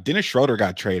 Dennis Schroeder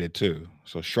got traded too,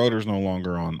 so Schroeder's no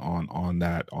longer on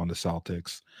the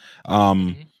Celtics.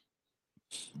 I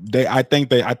think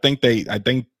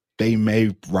they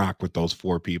may rock with those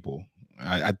 4 people.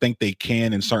 I think they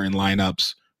can in certain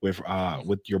lineups with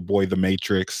your boy the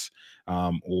Matrix,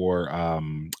 or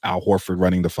Al Horford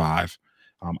running the 5.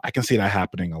 I can see that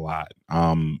happening a lot.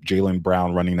 Jaylen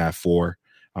Brown running that 4.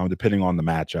 Depending on the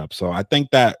matchup. So I think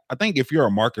if you're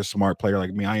a Marcus Smart player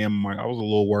like me, I am a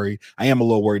little worried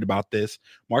about this.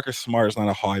 Marcus Smart is not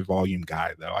a high volume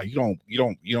guy though. You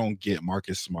don't get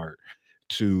Marcus Smart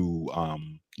to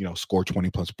score 20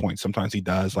 plus points. Sometimes he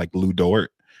does, like Lou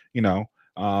Dort,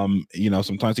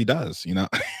 sometimes he does,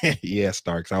 yeah,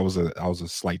 Starks. I was a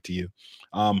slight to you.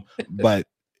 But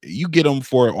you get him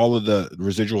for all of the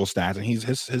residual stats, and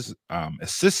his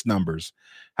assist numbers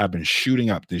have been shooting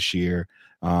up this year.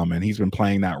 And he's been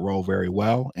playing that role very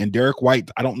well. And Derek White,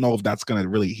 I don't know if Derek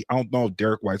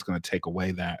White's going to take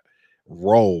away that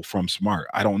role from Smart.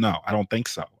 I don't know. I don't think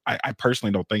so. I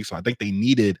personally don't think so. I think they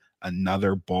needed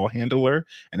another ball handler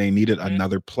and they needed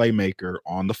another playmaker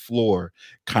on the floor,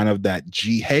 kind of that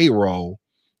G Hay role.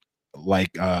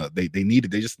 Like they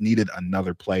just needed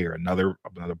another player, another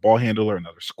ball handler,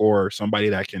 another scorer, somebody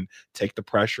that can take the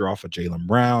pressure off of Jaylen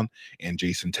Brown and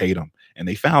Jason Tatum. And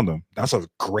they found him. That's a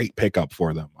great pickup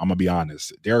for them. I'm gonna be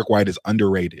honest. Derek White is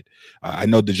underrated. I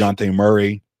know DeJounte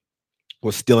Murray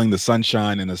was stealing the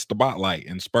sunshine and the spotlight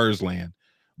in Spurs land,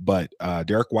 but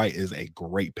Derek White is a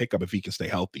great pickup if he can stay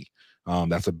healthy.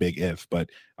 That's a big if, but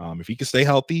if he can stay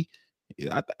healthy,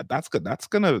 that's good. That's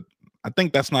gonna I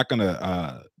think that's not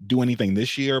gonna do anything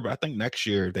this year, but I think next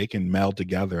year if they can meld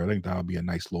together, I think that'll be a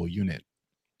nice little unit.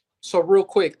 So real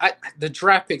quick, the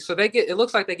draft pick. So it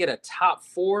looks like they get a top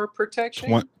 4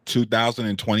 protection.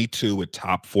 2022 with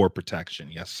top 4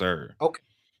 protection. Yes, sir. Okay.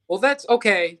 Well, that's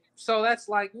okay. So that's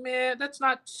like, man, that's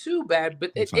not too bad,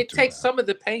 but it takes some of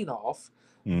the pain off.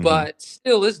 Mm-hmm. But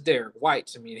still, it's Derek White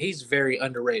to me. He's very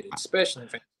underrated, especially in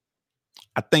fantasy.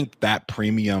 I think that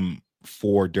premium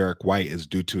for Derek White is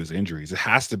due to his injuries. It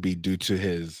has to be due to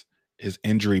his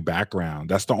injury background.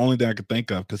 That's the only thing I could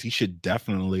think of, because he should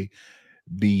definitely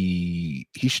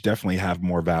have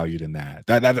more value than that.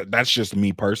 That's just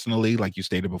me personally. Like you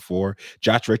stated before,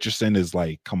 Josh Richardson is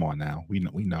like, come on now, we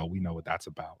know what that's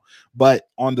about. But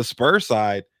on the Spurs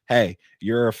side, hey,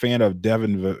 you're a fan of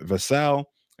Devin Vassell.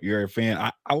 You're a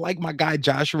fan. I like my guy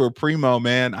Joshua Primo,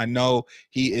 man. I know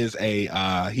he is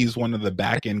he's one of the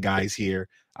back end guys here.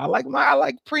 I like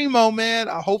Primo, man.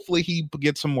 Hopefully he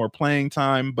gets some more playing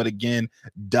time. But again,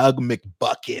 Doug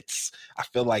McBuckets, I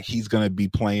feel like he's going to be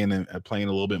playing a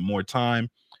little bit more time.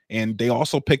 And they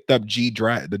also picked up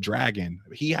the Dragon.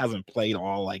 He hasn't played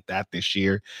all like that this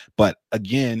year, but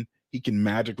again, he can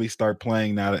magically start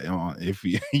playing now if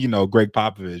Greg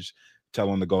Popovich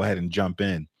tell him to go ahead and jump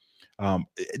in.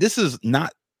 This is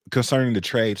not concerning the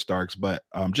trade, Starks, but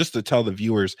just to tell the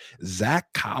viewers,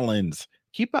 Zach Collins.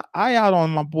 Keep an eye out on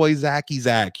my boy Zach.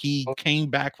 He came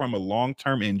back from a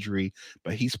long-term injury,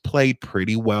 but he's played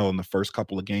pretty well in the first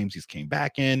couple of games he's came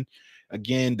back in.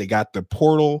 Again, they got the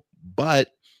portal,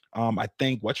 but I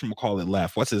think whatchamacallit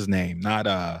left. What's his name? Not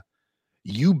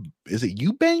is it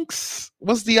Eubanks?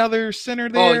 What's the other center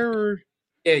there?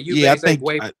 Eubanks. I think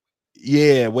Wade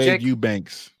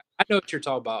Eubanks. I know what you're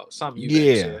talking about. Something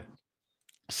Eubanks.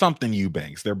 Something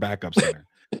Eubanks. Their backup center.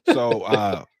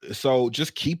 So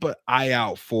just keep an eye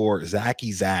out for Zach,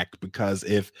 because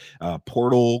if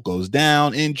Portal goes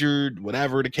down, injured,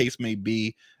 whatever the case may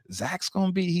be, Zach's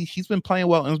gonna be. He's been playing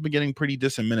well and has been getting pretty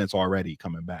decent minutes already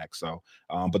coming back. So,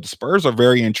 but the Spurs are a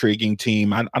very intriguing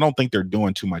team. I don't think they're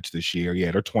doing too much this year.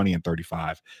 Yeah, they're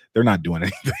 20-35. They're not doing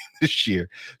anything this year.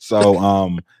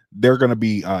 So, they're gonna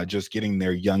be just getting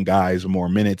their young guys more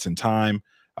minutes and time.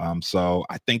 So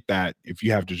I think that if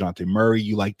you have DeJounte Murray,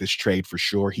 you like this trade for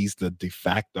sure. He's the de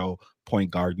facto point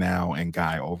guard now and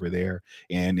guy over there.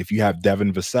 And if you have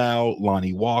Devin Vassell,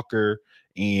 Lonnie Walker,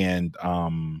 and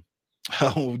Dougie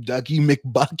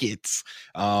McBuckets,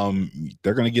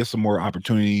 they're going to get some more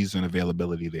opportunities and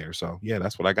availability there. So yeah,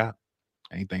 that's what I got.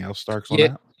 Anything else, Starks, on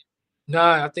that? No,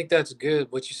 I think that's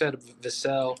good. What you said of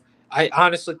Vassell, I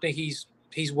honestly think he's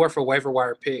worth a waiver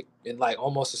wire pick in like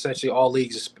almost essentially all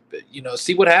leagues.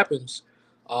 See what happens.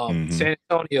 San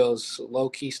Antonio's low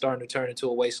key starting to turn into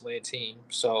a wasteland team,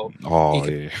 so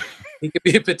he could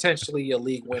be potentially a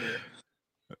league winner.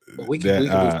 But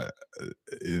they're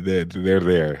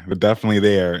there. They're definitely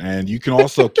there, and you can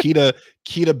also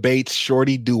Keita Bates,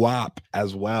 Shorty Duop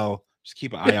as well. Just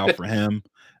keep an eye out for him.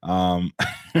 I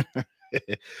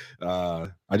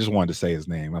just wanted to say his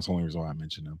name. That's the only reason why I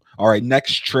mentioned him. All right,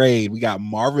 next trade. We got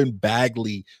Marvin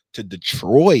Bagley to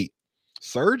Detroit.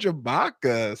 Serge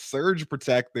Ibaka, surge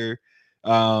protector.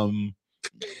 All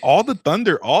the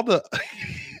Thunder,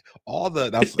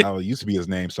 that's how it used to be his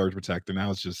name, Surge Protector.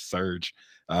 Now it's just Surge.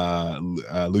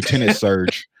 Lieutenant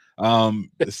Surge.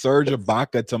 Serge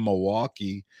Ibaka to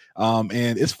Milwaukee.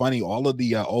 And it's funny, all of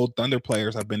the old Thunder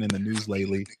players have been in the news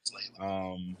lately.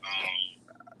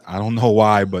 I don't know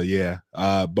why, but yeah.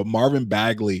 But Marvin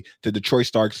Bagley to Detroit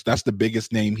Starks, that's the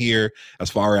biggest name here as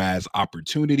far as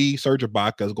opportunity. Serge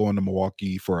Ibaka is going to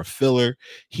Milwaukee for a filler.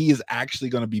 He is actually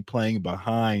going to be playing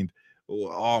behind,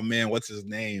 what's his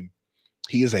name?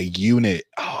 He is a unit.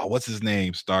 What's his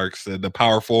name, Starks? The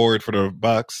power forward for the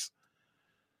Bucks.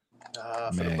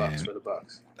 For the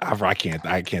Bucks. I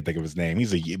can't think of his name.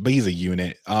 He's a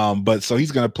unit. But so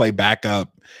he's going to play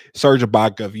backup. Serge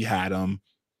Ibaka, if you had him.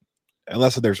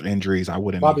 Unless there's injuries, I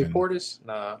wouldn't. Bobby Portis?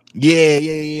 Nah.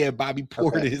 Yeah. Bobby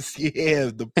Portis. Okay. Yeah,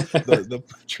 the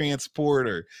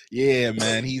transporter. Yeah,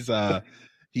 man. Bobby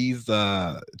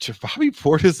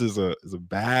Portis is a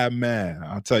bad man.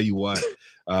 I'll tell you what.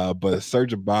 But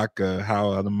Serge Ibaka,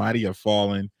 how the mighty have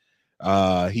fallen.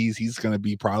 He's gonna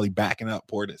be probably backing up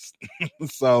Portis.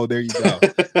 So there you go.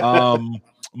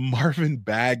 Marvin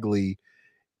Bagley.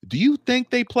 Do you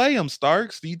think they play him,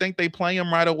 Starks? Do you think they play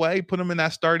him right away? Put him in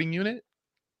that starting unit?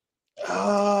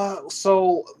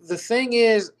 So the thing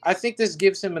is, I think this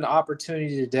gives him an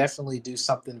opportunity to definitely do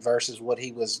something versus what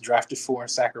he was drafted for in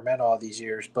Sacramento all these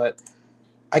years. But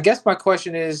I guess my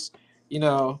question is,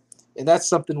 and that's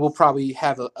something we'll probably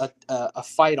have a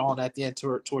fight on at the end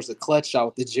towards the clutch shot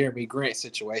with the Jeremy Grant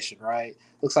situation, right?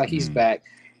 Looks like he's back.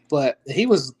 but he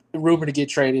was rumored to get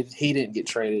traded. He didn't get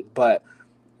traded. But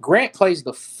Grant plays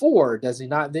the 4, does he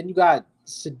not? Then you got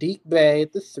Sadiq Bey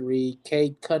at the 3,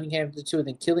 Cade Cunningham at the 2, and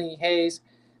then Killian Hayes.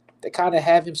 They kind of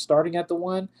have him starting at the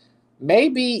 1.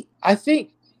 Maybe I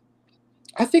think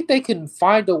they can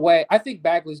find a way. I think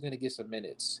Bagley's going to get some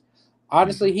minutes.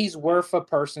 Honestly, he's worth a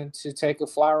person to take a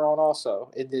flyer on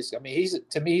also in this. I mean,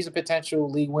 he's a potential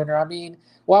league winner. I mean,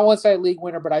 well, I won't say league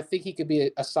winner, but I think he could be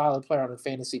a solid player on a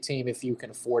fantasy team if you can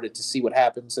afford it to see what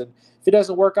happens. And if it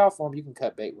doesn't work out for him, you can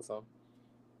cut bait with him.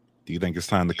 Do you think it's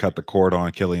time to cut the cord on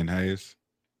Killian Hayes?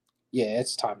 Yeah,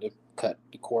 it's time to cut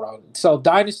the cord on. So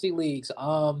dynasty leagues,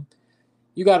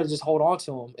 you got to just hold on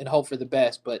to him and hope for the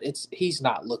best. But he's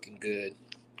not looking good.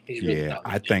 Really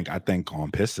I think on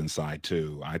Pistons side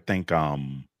too. I think I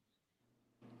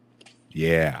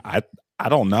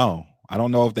don't know. I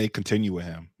don't know if they continue with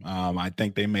him. I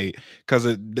think they may, because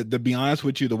to be honest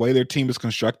with you, the way their team is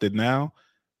constructed now,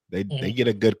 they get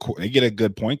a good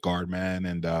point guard, man,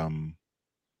 and I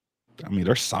mean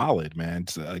they're solid, man.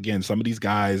 So, again, some of these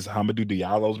guys, Hamidou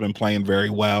Diallo's been playing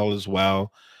very well as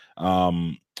well.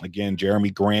 Again, Jeremy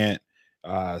Grant.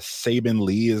 Saban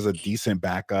Lee is a decent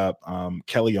backup.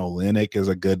 Kelly Olynyk is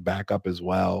a good backup as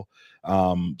well.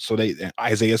 So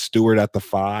Isaiah Stewart at the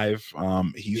 5.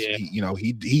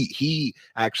 He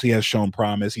actually has shown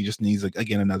promise. He just needs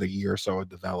again another year or so of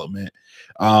development.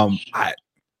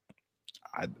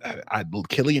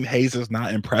 Killian Hayes has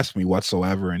not impressed me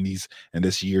whatsoever in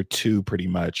this year 2, pretty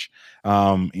much.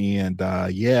 I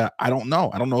don't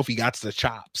know. I don't know if he got the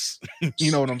chops.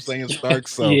 You know what I'm saying, Stark?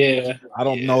 So I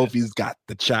don't know if he's got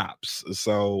the chops.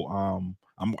 So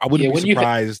I wouldn't be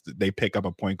surprised they pick up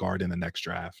a point guard in the next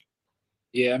draft.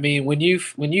 Yeah, I mean, when you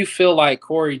feel like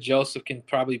Corey Joseph can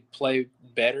probably play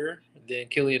better than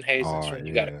Killian Hayes, that's when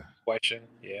you got a question.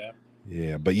 Yeah.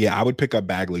 Yeah, but I would pick up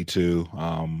Bagley too.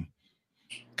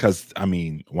 Because, I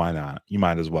mean, why not? You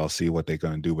might as well see what they're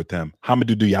going to do with him.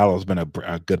 Hamidou Diallo has been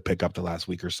a good pickup the last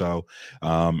week or so.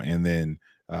 And then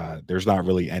there's not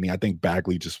really any. I think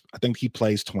Bagley he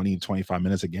plays 20, 25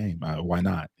 minutes a game. Why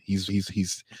not? He's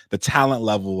the talent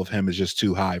level of him is just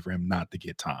too high for him not to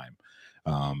get time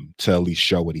to at least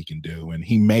show what he can do. And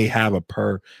he may have a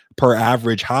per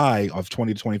average high of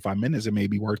 20 to 25 minutes. It may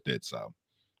be worth it. So,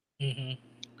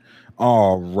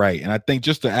 All right. And I think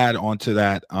just to add on to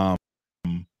that,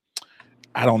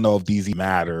 I don't know if these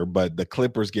matter, but the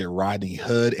Clippers get Rodney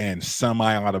Hood and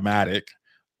semi-automatic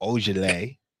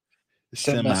Ojale.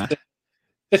 Semi-automatic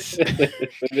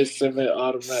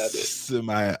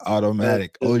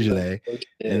Ojale.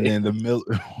 And then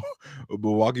the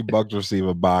Milwaukee Bucks receive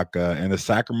Ibaka, and the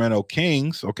Sacramento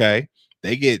Kings,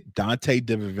 they get Dante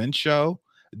DiVincenzo,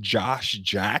 Josh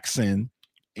Jackson,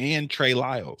 and Trey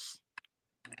Lyles.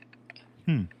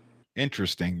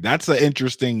 Interesting. That's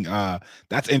interesting to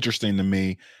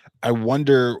me. I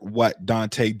wonder what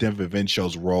Dante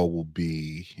DiVincenzo's role will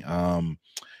be.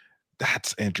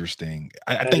 That's interesting.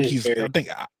 I think he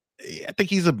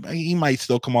might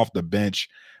still come off the bench.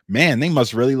 Man, they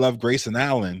must really love Grayson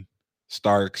Allen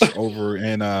Starks over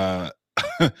in and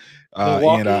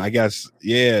I guess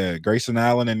Grayson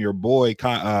Allen and your boy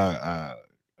Cotton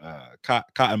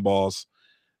Balls,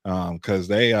 because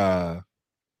they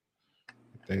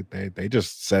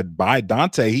just said bye.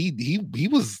 Dante, he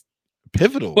was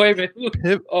pivotal. Wait a minute.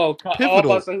 Pivotal.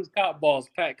 Who's Cotton Balls?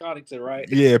 Pat Connaughton, right?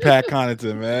 Yeah, Pat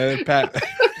Connaughton, man. Pat.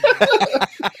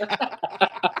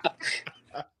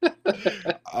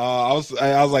 I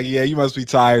was like, yeah, you must be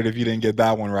tired if you didn't get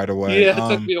that one right away. Yeah, it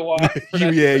took me a while.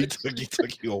 It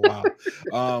took you a while.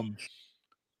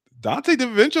 Dante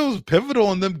DiVincenzo was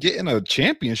pivotal in them getting a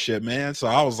championship, man. So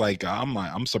I was like,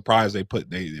 I'm surprised but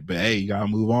hey, you gotta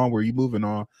move on. Where you moving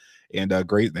on? And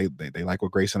great, they like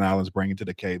what Grayson Allen's bringing to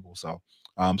the cable. So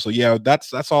yeah,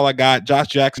 that's all I got. Josh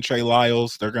Jackson, Trey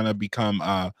Lyles, they're gonna become.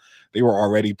 They were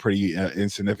already pretty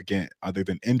insignificant, other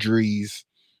than injuries.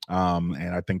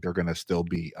 And I think they're gonna still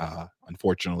be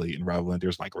unfortunately irrelevant.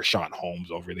 There's like Rashawn Holmes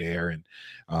over there, and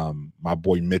my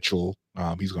boy Mitchell.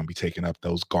 He's gonna be taking up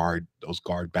those guard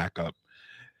backup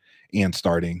and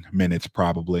starting minutes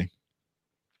probably.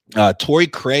 Torrey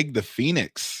Craig, the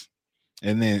Phoenix,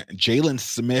 and then Jalen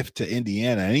Smith to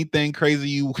Indiana. Anything crazy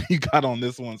you got on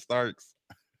this one, Starks?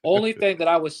 Only thing that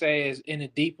I would say is in a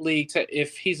deep league,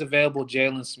 if he's available,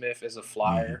 Jalen Smith is a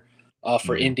flyer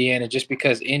for Indiana, just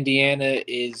because Indiana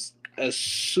is a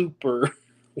super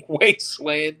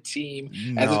wasteland team.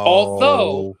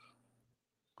 Although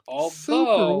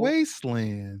super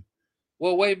wasteland.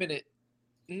 Well, wait a minute.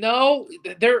 No,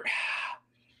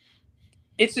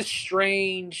 it's a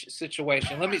strange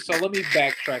situation. Let me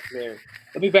backtrack there.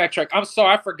 I'm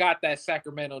sorry, I forgot that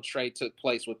Sacramento trade took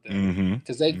place with them.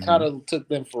 because they kind of took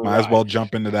them for a Might as ride. well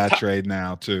jump into that trade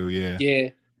now too. Yeah. Yeah.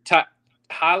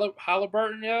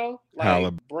 Halliburton, yo, like,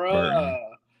 Halliburton.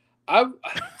 bruh.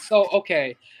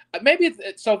 Okay. Maybe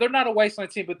so they're not a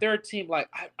wasteland team, but they're a team like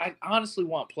I honestly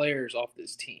want players off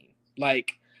this team.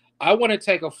 Like, I want to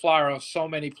take a flyer on so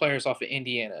many players off of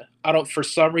Indiana. I don't, for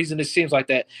some reason, it seems like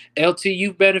that. LT,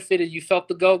 you've benefited. You felt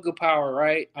the go-go power,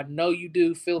 right? I know you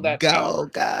do feel that power.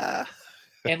 Go-go.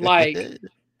 And like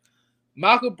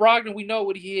Malcolm Brogdon, we know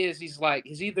what he is. He's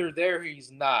either there or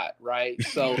he's not, right?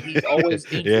 So he's always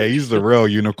yeah, he's the real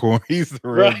unicorn. He's the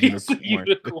real unicorn.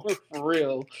 Unicorn for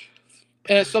real.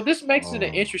 And so this makes it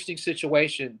an interesting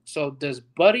situation. So does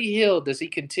Buddy Hield, does he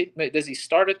continue? Does he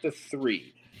start at the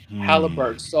 3?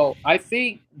 Halliburton. So I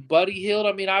think Buddy Hield,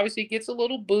 I mean, obviously gets a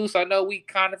little boost. I know we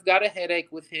kind of got a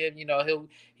headache with him. You know,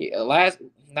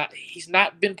 he's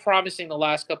not been promising the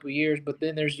last couple of years, but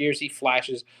then there's years he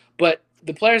flashes. But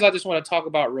the players I just want to talk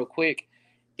about real quick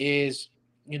is,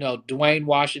 you know, Dwayne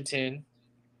Washington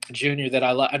Jr. that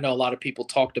I know a lot of people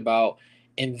talked about,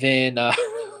 and then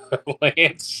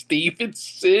Lance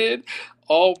Stevenson.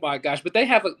 Oh my gosh! But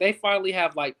they finally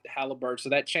have like Halliburton, so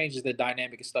that changes the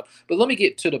dynamic and stuff. But let me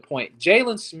get to the point.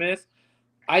 Jalen Smith,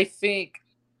 I think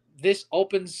this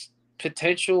opens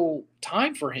potential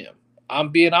time for him. I'm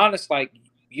being honest. Like,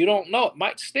 you don't know. It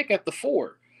might stick at the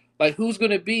 4. Like, who's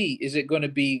going to be? Is it going to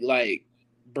be like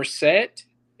Brissett?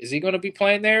 Is he going to be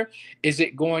playing there? Is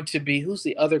it going to be, who's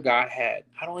the other guy I had?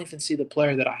 I don't even see the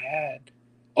player that I had.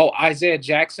 Oh, Isaiah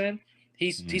Jackson.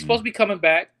 He's supposed to be coming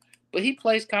back, but he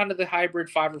plays kind of the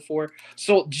hybrid 5 or 4.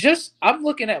 So I'm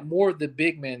looking at more of the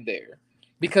big men there,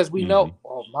 because we know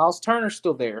Miles Turner's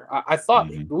still there. I thought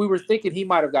we were thinking he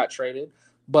might have got traded,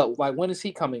 but like, when is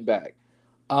he coming back?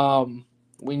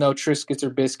 We know Triscuits or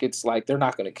Biscuits, like, they're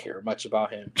not going to care much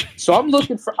about him. So I'm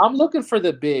looking for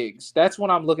the bigs. That's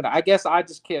what I'm looking at. I guess I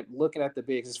just kept looking at the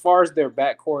bigs. As far as their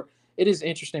backcourt, it is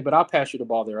interesting, but I'll pass you the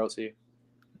ball there, OC.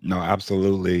 No,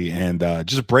 absolutely. And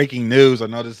just breaking news, I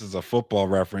know this is a football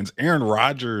reference. Aaron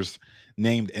Rodgers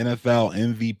named NFL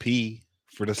MVP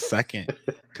for the 2nd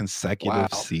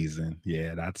consecutive season.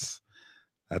 Yeah, that's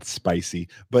spicy.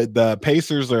 But the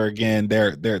Pacers are, again,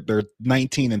 they're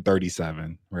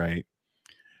 19-37, right?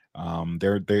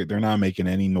 They're not making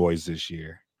any noise this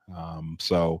year.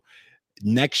 So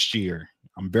next year,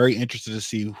 I'm very interested to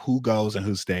see who goes and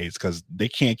who stays, because they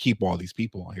can't keep all these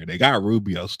people on here. They got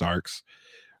Rubio Starks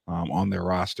on their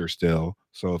roster still.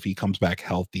 So if he comes back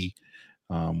healthy,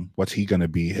 what's he going to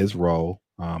be? His role?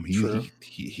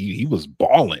 He was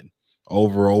balling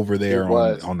over there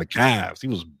on the Cavs. He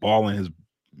was balling his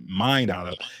mind out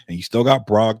of, and you still got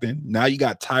Brogdon. Now you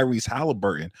got Tyrese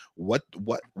Halliburton. What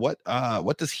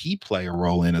does he play a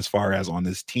role in as far as on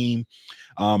this team?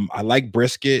 I like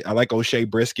Brisket. I like O'Shea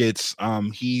Briskets.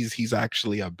 He's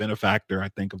actually a benefactor, I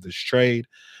think, of this trade.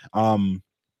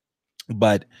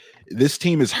 But this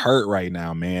team is hurt right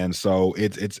now, man. So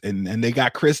it's and they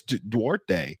got Chris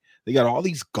Duarte. They got all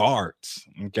these guards.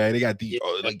 Okay, they got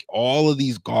like all of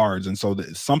these guards, and so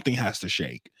something has to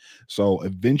shake. So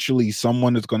eventually,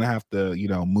 someone is going to have to,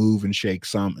 move and shake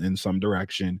in some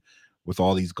direction with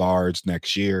all these guards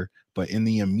next year. But in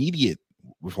the immediate,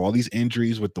 with all these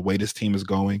injuries, with the way this team is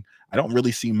going, I don't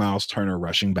really see Miles Turner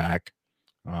rushing back.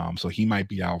 So he might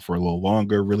be out for a little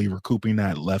longer, really recouping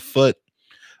that left foot.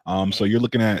 So you're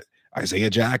looking at Isaiah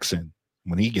Jackson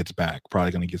when he gets back,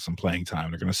 probably going to get some playing time.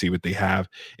 They're going to see what they have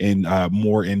in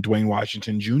more in Dwayne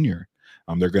Washington Jr.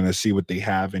 They're going to see what they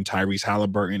have in Tyrese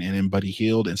Halliburton and in Buddy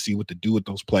Hield, and see what to do with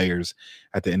those players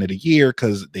at the end of the year,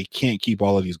 because they can't keep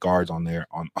all of these guards on there.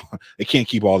 They can't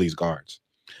keep all these guards.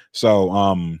 So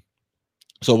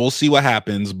so we'll see what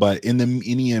happens. But in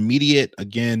the immediate,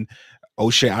 again,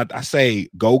 O'Shea, I say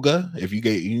Goga. If you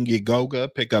can get Goga,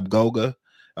 pick up Goga.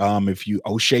 If you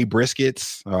O'Shea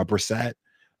Briskets, Brissett,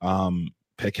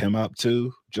 pick him up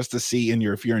too, just to see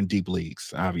if you're in deep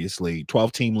leagues. Obviously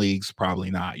 12-team leagues, probably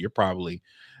not. You're probably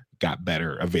got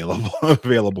better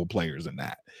available players than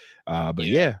that.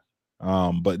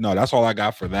 But no, that's all I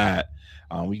got for that.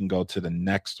 We can go to the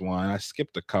next one. I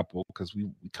skipped a couple because we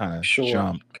kind of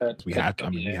jumped. We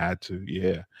had to.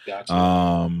 Yeah.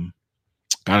 Gotcha.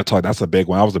 Gotta talk. That's a big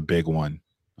one. That was a big one.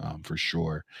 For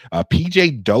sure.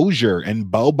 PJ Dozier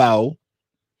and Bobo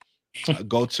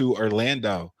go to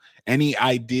Orlando. Any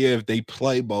idea if they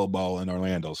play Bobo in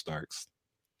Orlando, Starks?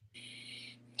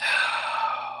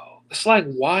 It's like,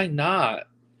 why not?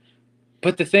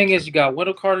 But the thing is, you got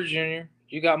Wendell Carter Jr.,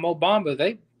 you got Mo Bamba.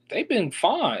 They've been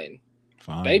fine.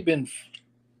 They've been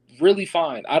really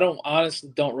fine. I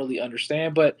honestly don't really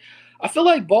understand, but I feel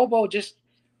like Bobo just,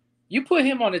 You put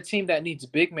him on a team that needs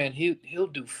big man, he'll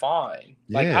do fine.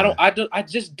 Yeah. Like I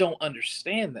just don't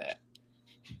understand that.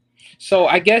 So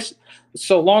I guess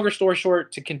longer story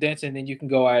short to condense and then you can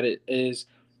go at it is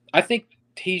I think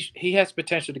he has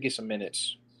potential to get some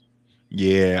minutes.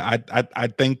 Yeah, I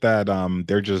think that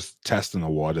they're just testing the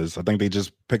waters. I think they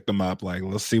just picked him up like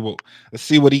let's see what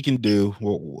he can do.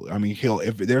 Well, I mean,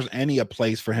 if there's a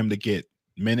place for him to get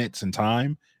minutes and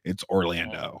time, it's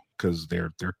Orlando because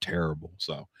they're terrible.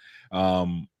 So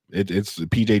it's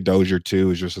PJ Dozier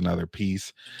too is just another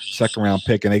piece. Second round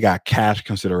pick, and they got cash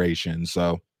considerations.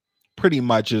 So pretty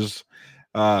much is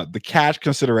the cash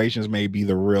considerations may be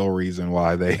the real reason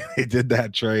why they did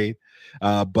that trade.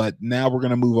 But now we're going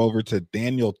to move over to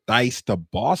Daniel Theis to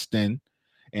Boston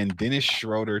and Dennis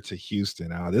Schroeder to Houston.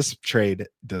 Now, this trade,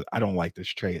 I don't like this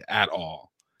trade at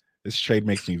all. This trade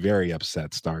makes me very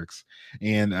upset, Starks.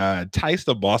 And Theis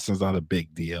to Boston's not a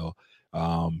big deal.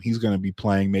 He's going to be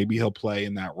playing. Maybe he'll play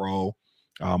in that role.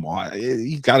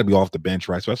 He's got to be off the bench,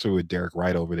 right? Especially with Derek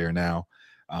White over there now.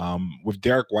 With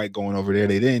Derek White going over there,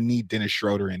 they didn't need Dennis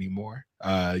Schroeder anymore.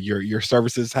 Your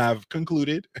services have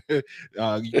concluded.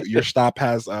 Your stop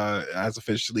has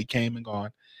officially came and gone,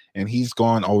 and he's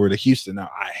gone over to Houston. Now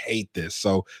I hate this.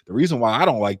 So the reason why I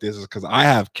don't like this is because I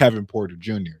have Kevin Porter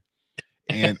Jr.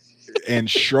 and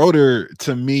Schroeder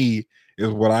to me is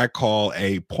what I call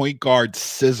a point guard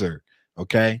scissor.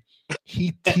 Okay,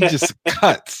 he just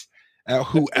cuts at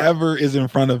whoever is in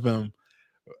front of him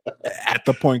at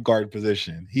the point guard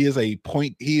position. He is a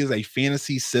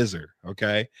fantasy scissor.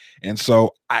 Okay. And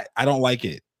so I don't like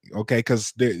it. Okay.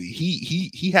 Because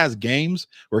he has games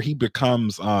where he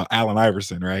becomes Allen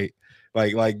Iverson, right?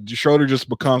 Like Schroeder just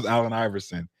becomes Allen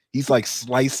Iverson. He's like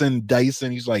slicing,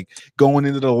 dicing. He's like going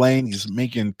into the lane. He's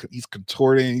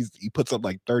contorting. He puts up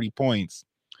like 30 points.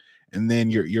 And then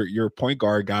your point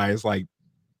guard guy is like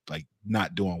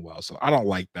not doing well. So I don't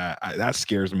like that. That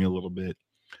scares me a little bit.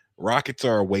 Rockets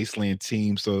are a wasteland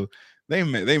team, so they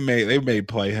may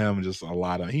play him just a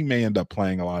lot of. He may end up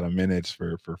playing a lot of minutes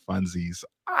for funsies.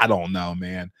 I don't know,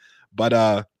 man, but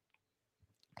a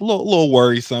little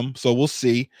worrisome. So we'll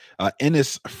see.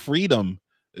 Enes Freedom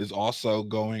is also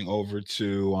going over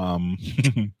to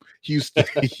Houston.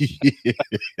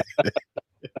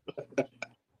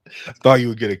 Thought you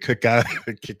would get a kick out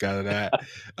of that.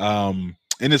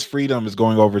 Enes Freedom is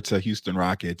going over to Houston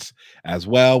Rockets as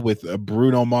well with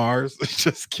Bruno Mars.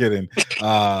 Just kidding.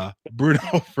 Bruno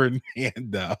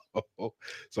Fernando.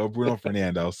 So Bruno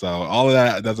Fernando. So all of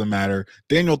that doesn't matter.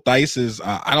 Daniel Theis is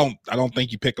I don't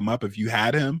think you pick him up if you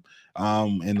had him.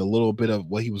 And a little bit of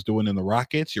what he was doing in the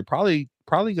Rockets, you're probably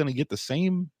going to get the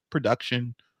same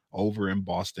production over in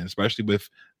Boston, especially with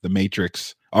the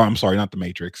Matrix. Oh, I'm sorry, not the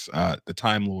Matrix. The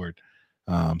Time Lord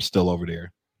still over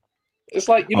there. It's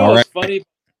like what's funny.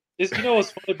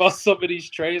 What's funny about some of these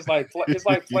trades? It's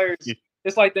like players.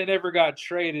 It's like they never got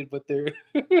traded, but they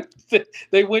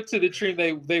went to the team.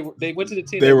 They went to the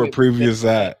team they were previous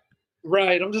at.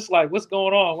 Right. I'm just like, what's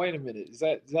going on? Wait a minute. Does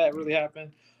that really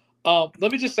happen?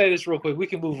 Let me just say this real quick. We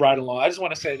can move right along. I just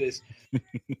want to say this.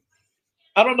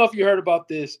 I don't know if you heard about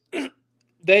this.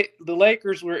 The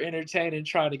Lakers were entertaining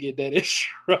trying to get Dennis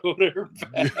Schroeder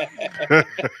back.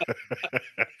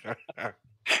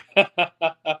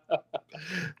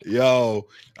 Yo,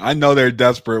 I know they're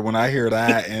desperate when I hear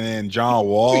that. And then John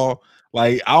Wall,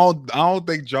 like I don't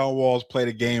think John Wall's played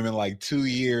a game in like 2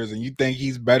 years, and you think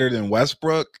he's better than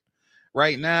Westbrook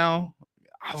right now?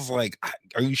 I was like,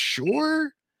 are you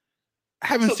sure? I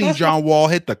haven't seen John Wall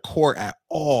hit the court at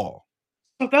all.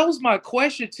 So that was my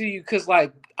question to you, because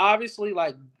like obviously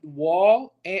like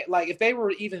Wall and like if they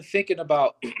were even thinking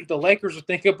about the Lakers were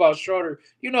thinking about Schroeder,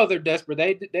 they're desperate.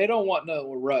 They don't want nothing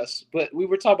with Russ. But we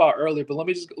were talking about earlier, but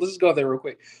let's just go there real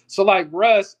quick. So like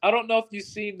Russ, I don't know if you've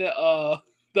seen the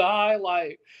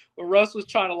highlight where Russ was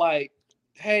trying to like,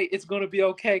 hey, it's gonna be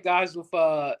okay, guys, with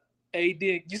AD.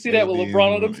 You see that with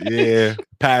LeBron on the back? Yeah,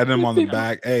 patting him on the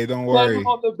back. Hey, don't worry. Him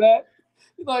on the back.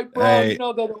 Like, bro, hey.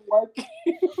 That don't work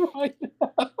right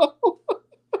now.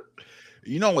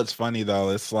 You know what's funny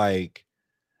though? It's like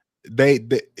they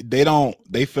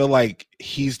feel like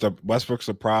Westbrook's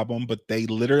a problem, but they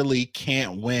literally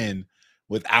can't win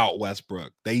without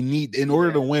Westbrook. In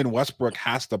order to win, Westbrook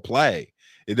has to play.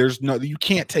 You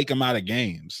can't take him out of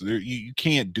games. You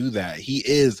can't do that. He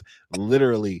is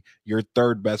literally your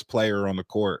third best player on the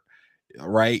court,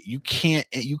 right? You can't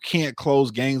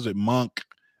close games with Monk,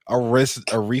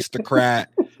 aristocrat.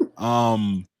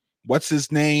 What's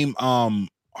his name? Man,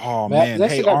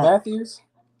 hey, Matthews.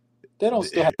 They don't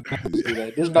still have Matthews do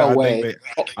that. There's no way.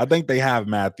 I think they have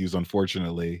Matthews,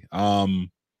 unfortunately.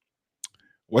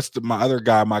 what's my other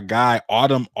guy? My guy,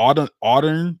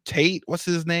 Auden Tate. What's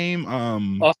his name?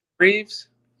 Austin Reeves.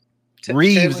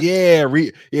 Reeves, yeah,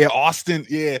 Austin,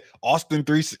 Austin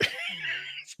 3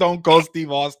 Stone Cold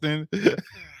Steve Austin.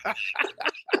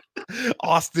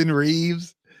 Austin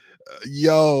Reeves.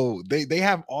 Yo, they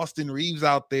have Austin Reeves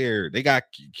out there. They got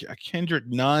Kendrick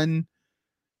Nunn,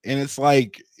 and it's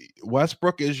like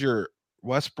Westbrook is your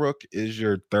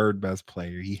third best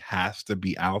player. He has to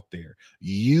be out there.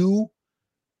 You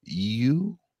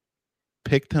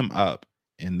picked him up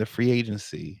in the free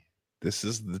agency. This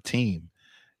is the team.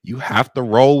 You have to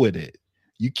roll with it.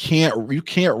 You can't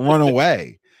run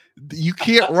away. You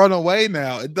can't run away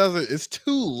now. It's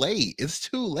too late. It's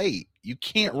too late. You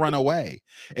can't run away.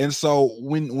 And so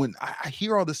when I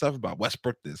hear all this stuff about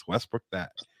Westbrook this, Westbrook that,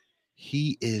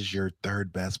 he is your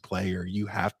third best player. You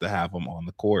have to have him on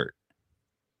the court.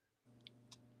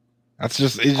 It's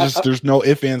just there's no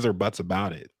ifs, ands, or buts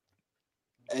about it.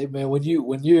 Hey man, when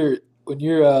you're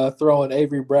throwing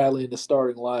Avery Bradley in the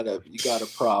starting lineup, you got a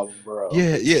problem, bro.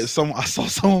 Yeah. I saw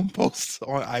someone post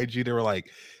on IG. They were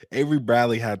like, Avery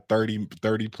Bradley had 30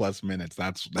 plus minutes.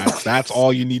 That's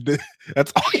all you need to.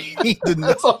 That's all you need to know.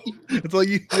 That's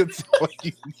all you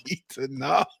need to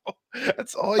know.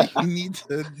 That's all you need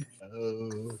to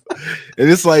know. And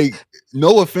it's like,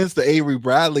 no offense to Avery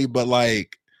Bradley, but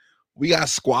like, we got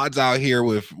squads out here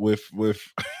with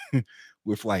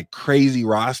like crazy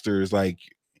rosters. Like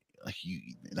you,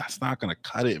 that's not gonna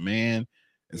cut it, man.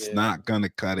 It's not gonna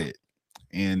cut it.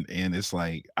 And it's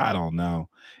like, I don't know.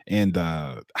 And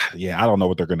I don't know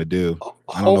what they're gonna do.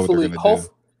 Hopefully,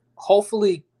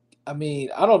 I mean,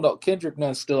 I don't know. Kendrick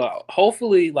Nunn's still out.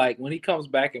 Hopefully, like when he comes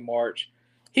back in March,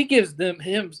 he gives them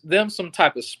some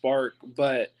type of spark.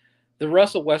 But the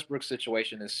Russell Westbrook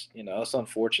situation is, it's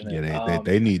unfortunate. Yeah,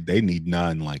 they need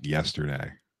Nunn like yesterday.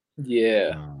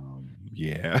 Yeah.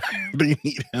 They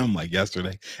need him like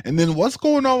yesterday. And then what's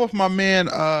going on with my man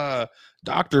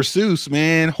Dr. Seuss,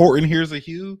 man? Horton Hears a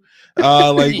Hue.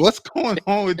 Like what's going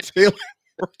on with Taylor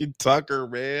freaking Tucker,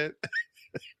 man?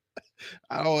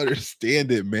 I don't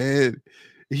understand it, man.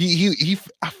 He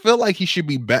I feel like he should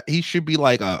be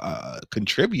like a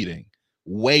contributing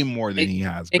way more than he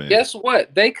has been. And guess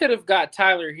what? They could have got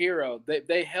Tyler Hero.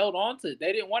 They held on to it.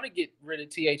 They didn't want to get rid of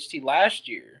THT last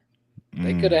year.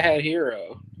 They could have had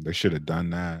Hero. They should have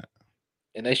done that.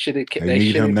 And they should have. They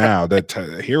need him now. That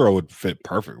Hero would fit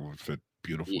perfect. Would fit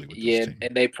beautifully with this team.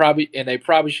 And they probably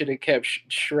should have kept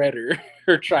Shredder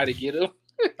or try to get him.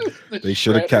 They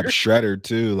should have kept Shredder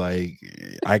too. Like,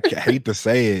 I hate to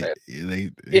say it,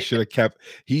 they should have kept.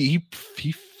 He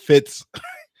fits.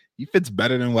 He fits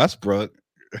better than Westbrook.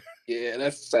 Yeah,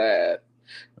 that's sad.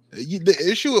 The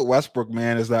issue with Westbrook,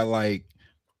 man, is that like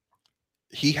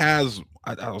he has.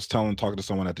 I was talking to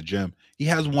someone at the gym. He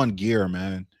has one gear,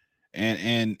 man,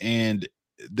 and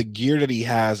the gear that he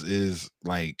has is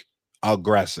like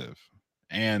aggressive,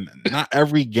 and not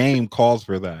every game calls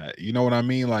for that. You know what I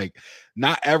mean? Like,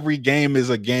 not every game is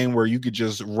a game where you could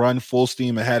just run full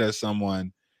steam ahead of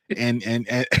someone and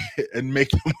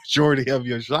make the majority of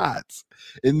your shots,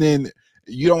 and then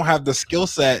you don't have the skill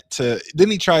set to. Then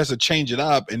he tries to change it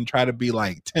up and try to be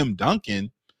like Tim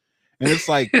Duncan. And it's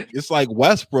like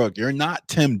Westbrook, you're not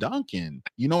Tim Duncan.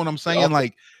 You know what I'm saying?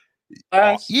 Like,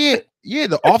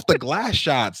 the off the glass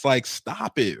shots. Like,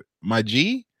 stop it, my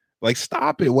G. Like,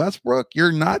 stop it, Westbrook.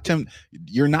 You're not Tim.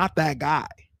 You're not that guy.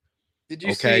 Did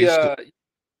you see?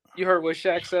 You heard what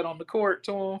Shaq said on the court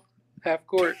to him, half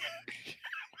court.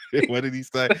 What did he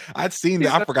say? I'd seen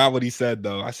it. I forgot what he said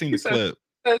though. I seen the clip.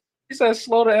 He said,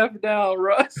 "Slow the F down,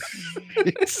 Russ."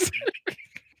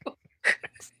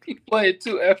 He played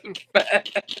too effing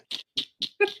fast.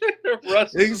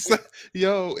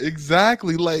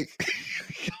 Exactly. Like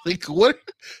what?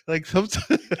 Like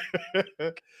sometimes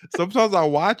I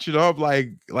watch it. I'm like,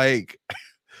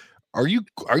 are you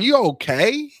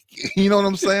okay? You know what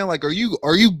I'm saying? Like, are you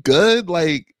good?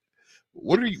 Like,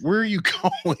 where are you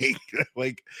going?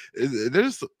 Like,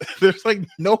 there's like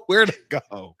nowhere to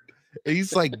go. And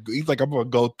he's like, I'm gonna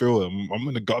go through him.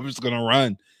 I'm just gonna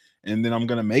run. And then I'm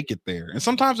gonna make it there. And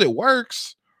sometimes it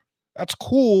works. That's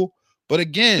cool. But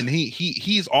again,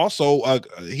 he's also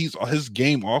his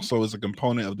game also is a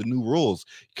component of the new rules.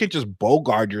 You can't just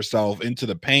bogard yourself into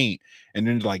the paint and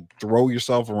then like throw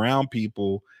yourself around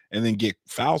people and then get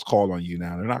fouls called on you.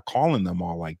 Now they're not calling them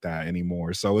all like that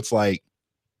anymore. So it's like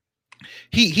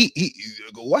he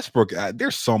Westbrook.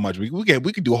 There's so much we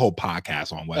could do a whole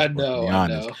podcast on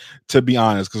Westbrook. To be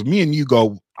honest, because me and you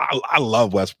go. I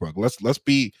love Westbrook. Let's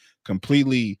be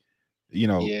completely,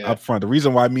 up front. The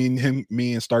reason why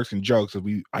me and Starks can joke is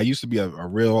I used to be a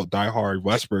real diehard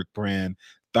Westbrook fan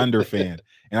Thunder fan,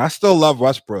 and I still love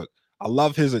Westbrook. I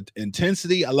love his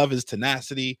intensity. I love his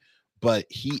tenacity, but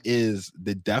he is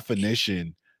the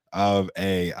definition of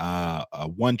a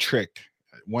one trick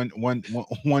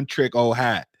old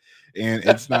hat, and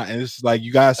it's not. And it's like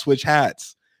you gotta switch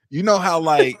hats. You know how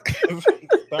like,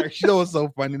 you know what's so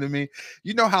funny to me?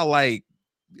 You know how like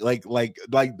Wade, like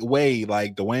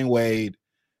Dwayne Wade,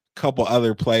 couple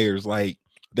other players, like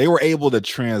they were able to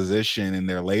transition in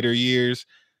their later years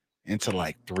into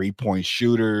like 3-point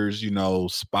shooters,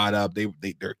 spot up.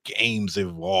 Their games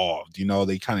evolved,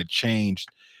 they kind of changed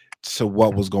to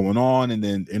what was going on. And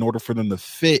then in order for them to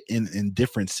fit in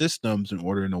different systems in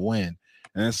order to win.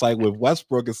 And it's like with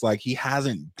Westbrook, it's like he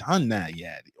hasn't done that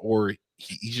yet, or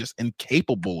he's just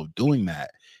incapable of doing that.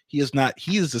 He is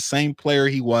the same player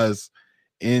he was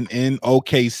in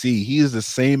OKC. He is the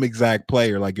same exact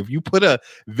player. Like if you put a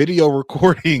video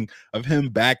recording of him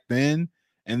back then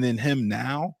and then him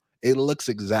now, it looks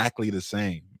exactly the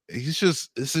same. He's just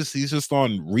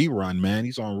on rerun, man.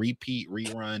 He's on repeat,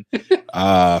 rerun,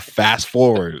 fast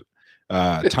forward,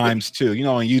 times 2.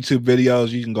 On YouTube videos,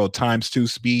 you can go times 2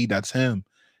 speed. That's him.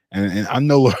 And I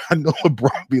know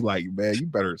LeBron be like, man, you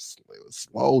better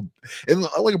slow. And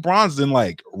like LeBron's in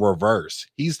like reverse.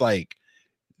 He's like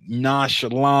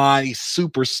nonchalant. He's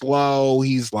super slow.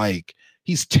 He's like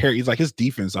his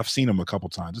defense. I've seen him a couple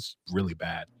times. It's really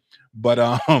bad. But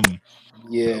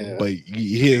yeah. But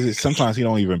sometimes he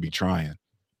don't even be trying.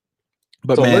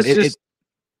 But so man, go ahead.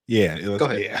 Yeah.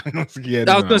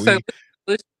 I was gonna say,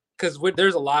 because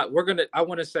there's a lot. I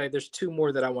want to say there's 2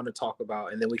 more that I want to talk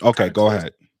about, and then we can go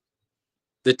ahead.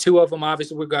 The 2 of them,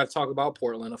 obviously, we've got to talk about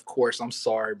Portland, of course. I'm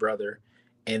sorry, brother.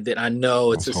 And then I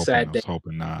know it's a sad day. I was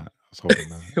hoping not.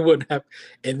 It wouldn't happen.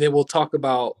 And then we'll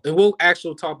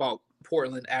actually talk about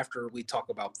Portland after we talk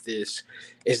about this.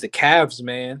 Is the Cavs,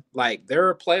 man. Like, they're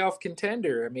a playoff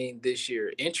contender. I mean, this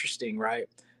year. Interesting, right?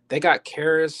 They got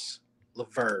Karis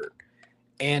LeVert.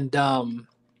 And, from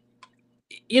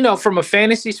a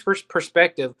fantasy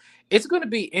perspective, it's going to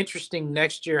be interesting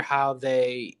next year how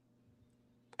they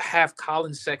have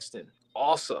Colin Sexton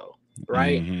also,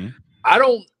 right? Mm-hmm. I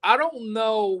don't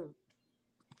know.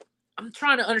 I'm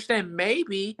trying to understand.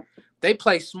 Maybe they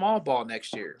play small ball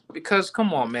next year because,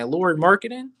 come on, man, Lauri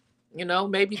Markkanen,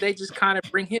 maybe they just kind of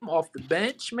bring him off the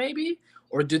bench, maybe,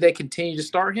 or do they continue to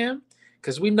start him?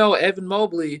 Because we know Evan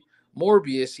Mobley,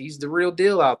 Morbius, he's the real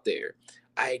deal out there.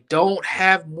 I don't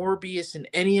have Morbius in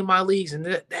any of my leagues, and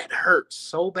that hurts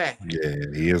so bad. Yeah,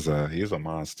 he is a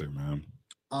monster, man.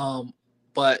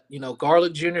 But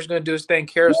Garlic Jr. is going to do his thing.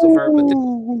 Karis LeVert,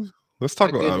 but let's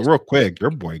talk real quick. Your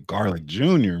boy Garlic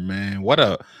Jr., man. What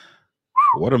a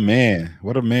man.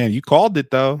 What a man. You called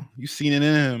it though. You seen it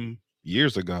in him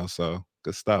years ago. So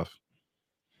good stuff.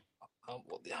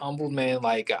 Humble man.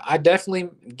 Like I definitely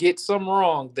get some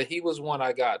wrong that he was one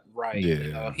I got right.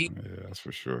 Yeah, that's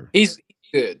for sure. He's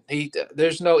good.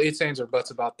 There's no ifs, ands, or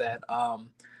buts about that.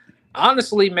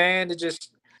 Honestly, man, it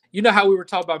just. How we were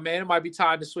talking about, man, it might be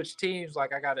time to switch teams.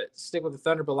 Like, I got to stick with the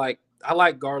Thunder, but, like, I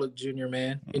like Garlic Jr.,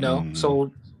 man, So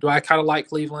do I kind of like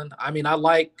Cleveland? I mean, I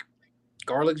like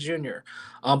Garlic Jr.,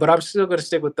 but I'm still going to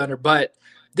stick with Thunder. But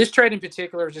this trade in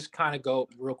particular, just kind of go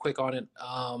real quick on it.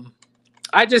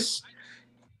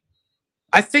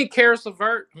 I think Karis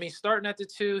LeVert, starting at the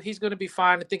 2, he's going to be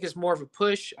fine. I think it's more of a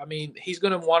push. I mean, he's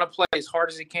going to want to play as hard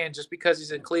as he can just because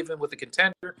he's in Cleveland with a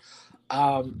contender.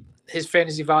 His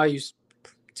fantasy values,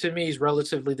 to me, is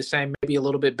relatively the same, maybe a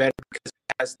little bit better because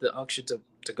it has the unction to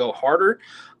go harder.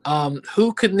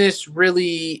 Who can this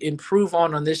really improve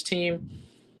on this team?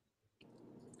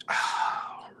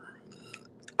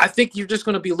 I think you're just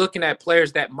going to be looking at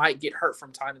players that might get hurt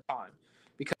from time to time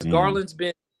because Garland's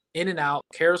been in and out.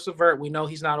 Karis LeVert, we know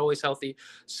he's not always healthy,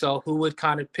 so who would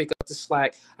kind of pick up the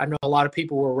slack? I know a lot of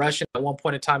people were rushing at one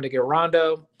point in time to get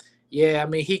Rondo. Yeah,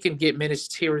 he can get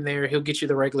minutes here and there. He'll get you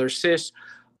the regular assists.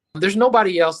 There's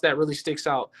nobody else that really sticks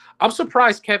out. I'm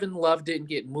surprised Kevin Love didn't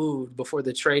get moved before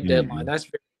the trade deadline. That's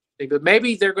very interesting. But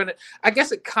maybe they're going to – I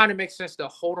guess it kind of makes sense to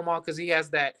hold him on because he has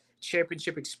that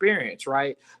championship experience,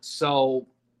 right? So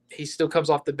he still comes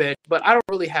off the bench. But I don't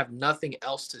really have nothing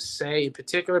else to say in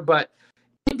particular. But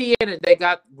Indiana, they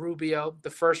got Rubio, the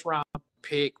first-round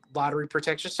pick, lottery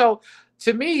protection. So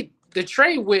to me, the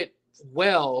trade went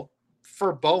well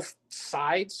for both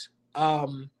sides.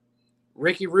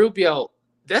 Ricky Rubio –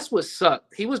 that's what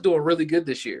sucked. He was doing really good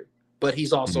this year, but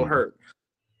he's also hurt.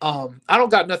 I don't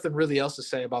got nothing really else to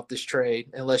say about this trade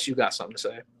unless you got something to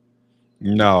say.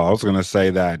 No, I was going to say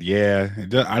that. Yeah,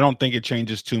 I don't think it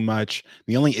changes too much.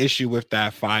 The only issue with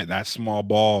that small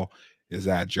ball is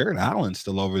that Jared Allen's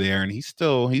still over there, and he's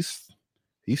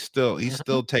He still he's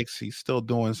still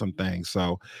doing some things.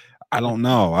 So I don't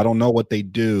know. I don't know what they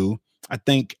do. I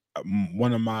think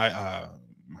one of my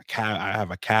I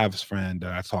have a Cavs friend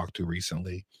that I talked to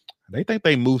recently. They think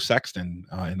they moved Sexton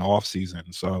in the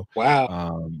offseason. So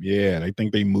Wow. yeah, they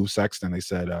think they moved Sexton. They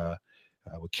said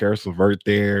with Karis LeVert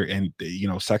there, and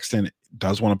Sexton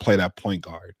does want to play that point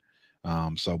guard.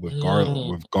 So with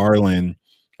Garland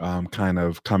kind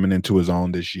of coming into his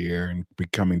own this year and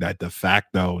becoming that de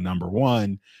facto number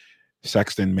one,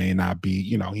 Sexton may not be,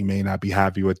 he may not be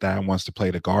happy with that and wants to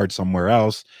play the guard somewhere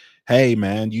else. Hey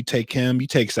man, you take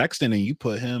Sexton and you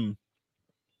put him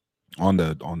on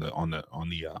the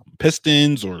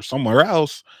Pistons or somewhere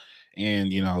else.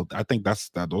 And I think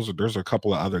there's a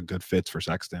couple of other good fits for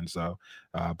Sexton. So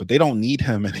but they don't need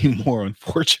him anymore,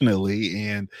 unfortunately.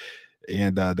 And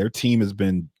their team has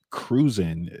been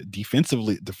cruising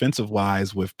defensive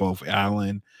wise with both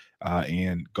Allen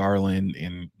and Garland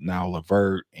and now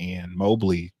LeVert and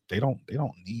Mobley. They don't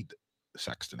need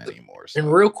Sexton anymore. So.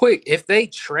 And real quick, if they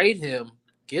trade him,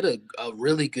 get a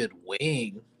really good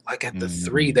wing like at the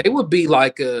 3, they would be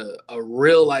like a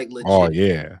real legit. Oh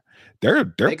yeah. They're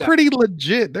pretty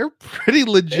legit. They're pretty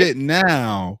legit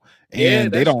now.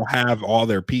 And they don't have all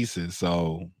their pieces.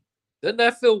 So doesn't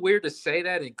that feel weird to say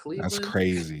that in Cleveland? That's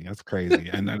crazy.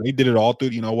 And they did it all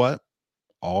through,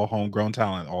 all homegrown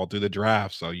talent, all through the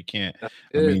draft. So you can't.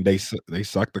 I mean, they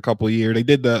sucked a couple of years. They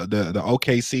did the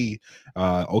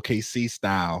OKC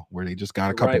style where they just got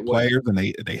a couple players and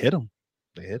they hit them.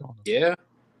 They hit on them. Yeah.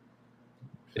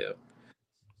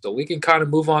 So we can kind of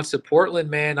move on to Portland,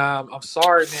 man. I'm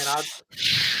sorry, man.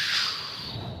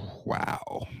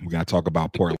 Wow, we gotta talk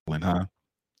about Portland, huh?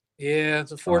 Yeah,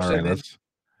 it's unfortunate. Right,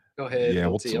 go ahead. Yeah,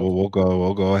 we'll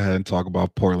go ahead and talk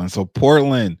about Portland. So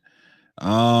Portland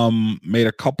made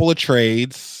a couple of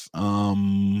trades.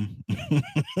 So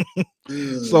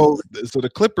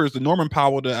the Clippers, the Norman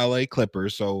Powell to LA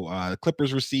Clippers. So the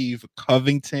Clippers receive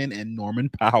Covington and Norman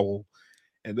Powell.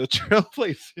 And the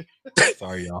Trailblazers,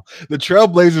 sorry y'all. The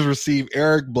Trailblazers receive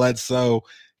Eric Bledsoe,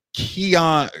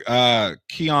 Keon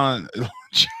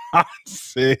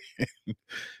Johnson,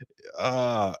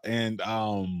 and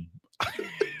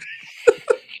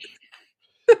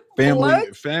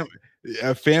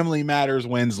Family Matters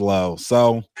Winslow.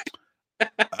 So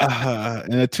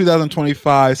in a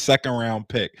 2025 second round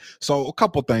pick. So a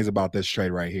couple things about this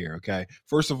trade right here. Okay.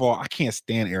 First of all, I can't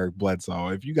stand Eric Bledsoe.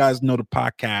 If you guys know the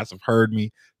podcast, have heard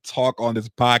me talk on this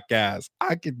podcast,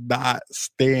 I cannot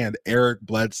stand Eric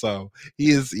Bledsoe.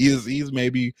 He's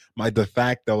maybe my de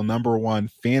facto number one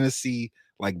fantasy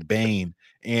bane.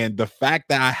 And the fact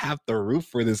that I have to root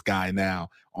for this guy now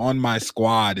on my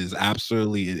squad is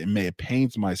absolutely, it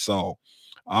pains my soul.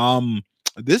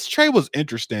 This trade was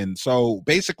interesting. So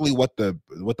basically what the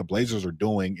Blazers are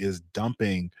doing is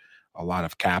dumping a lot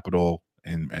of capital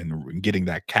and getting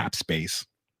that cap space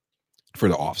for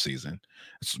the offseason.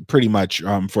 It's pretty much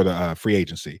for the free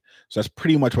agency. So that's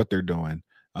pretty much what they're doing.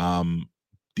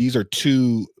 These are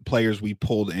two players we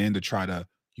pulled in to try to,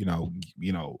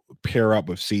 pair up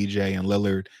with CJ and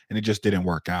Lillard, and it just didn't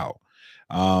work out.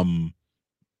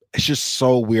 It's just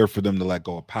so weird for them to let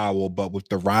go of Powell, but with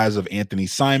the rise of Anthony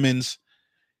Simons,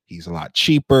 he's a lot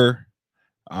cheaper.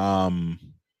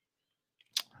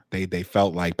 They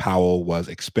felt like Powell was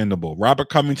expendable. Robert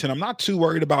Covington, I'm not too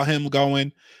worried about him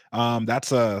going.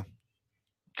 That's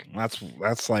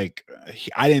like,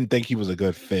 I didn't think he was a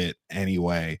good fit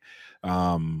anyway.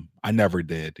 I never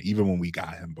did, even when we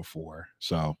got him before.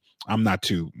 So I'm not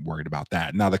too worried about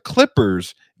that. Now the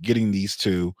Clippers getting these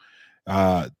two,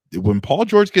 when Paul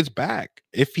George gets back,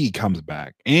 if he comes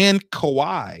back, and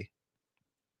Kawhi,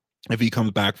 if he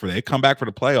comes back they come back for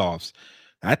the playoffs,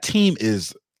 that team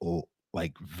is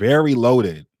very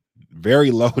loaded,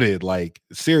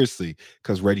 seriously,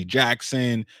 because Reggie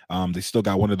Jackson, they still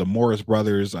got one of the Morris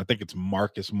brothers. I think it's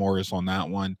Marcus Morris on that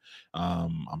one.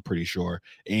 I'm pretty sure.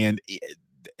 And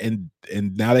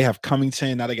now they have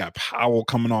Covington. Now they got Powell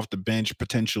coming off the bench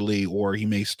potentially, or he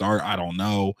may start. I don't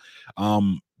know.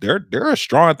 They're a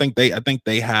strong. I think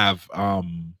they have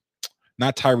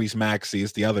not Tyrese Maxey,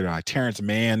 it's the other guy. Terrence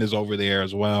Mann is over there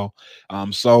as well.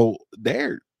 So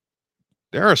they're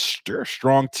a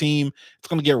strong team. It's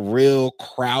going to get real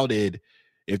crowded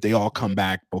if they all come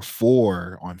back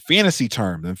before on fantasy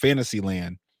terms and fantasy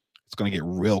land. It's going to get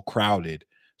real crowded.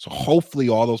 So hopefully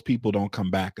all those people don't come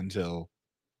back until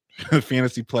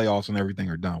fantasy playoffs and everything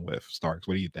are done with. Starks,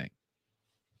 what do you think?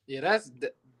 Yeah,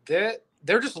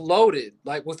 they're just loaded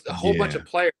with a whole bunch of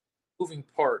players, moving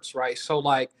parts, right? So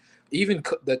even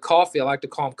the Coffee, I like to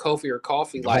call him Kofi or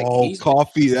Coffee.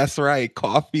 Coffee, that's right,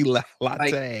 Coffee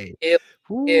latte.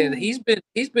 And he's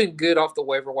been good off the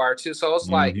waiver wire too. So it's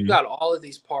like you got all of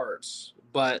these parts,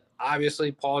 but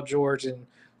obviously Paul George and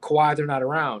Kawhi, they're not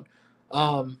around.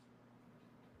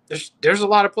 There's a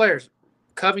lot of players.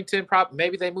 Covington,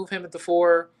 maybe they move him at the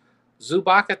 4,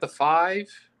 Zubac at the 5.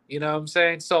 You know what I'm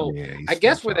saying? So Yeah, I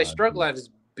guess where they struggle at is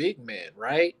big man,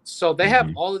 right? So they have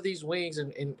all of these wings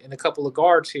and a couple of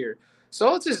guards here.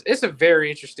 So it's a very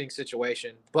interesting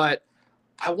situation. But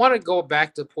I want to go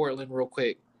back to Portland real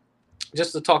quick,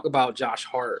 just to talk about Josh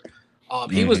Hart.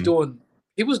 He was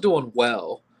doing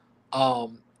well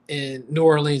in New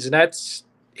Orleans, and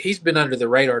he's been under the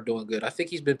radar doing good. I think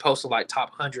he's been posting like top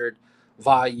 100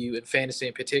 value in fantasy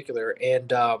in particular,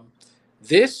 and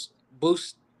this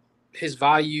boosts his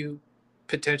value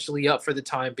potentially up for the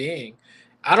time being.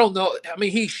 I don't know. I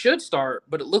mean, he should start,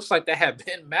 but it looks like they have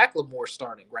Ben McLemore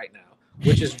starting right now,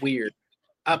 which is weird.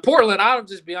 Portland, I'll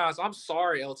just be honest. I'm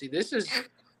sorry, LT. This is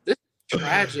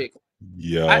tragic.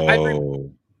 Yo, I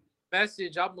read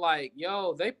message. I'm like,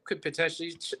 yo, they could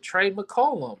potentially trade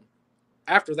McCollum.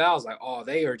 After that, I was like, oh,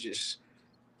 they're just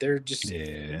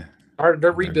yeah,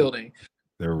 they're rebuilding.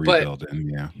 They're rebuilding,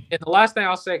 yeah. And the last thing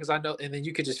I'll say, because I know, and then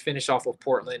you could just finish off with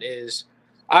Portland, is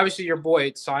obviously your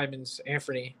boy Simons,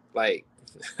 Anthony. Like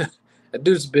that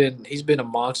dude's been a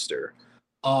monster.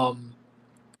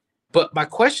 But my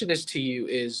question is to you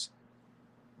is,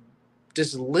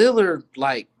 does Lillard,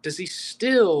 does he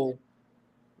still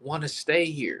want to stay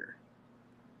here?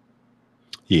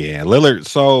 Yeah, Lillard.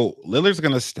 So Lillard's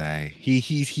gonna stay.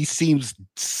 He seems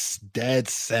dead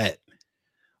set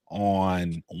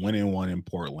on winning one in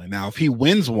Portland. Now, if he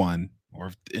wins one,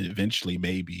 or eventually,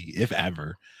 maybe, if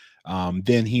ever,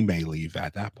 then he may leave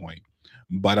at that point.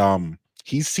 But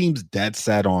he seems dead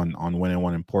set on winning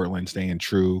one in Portland, staying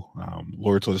true,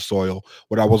 loyal to the soil.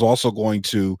 What I was also going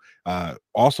to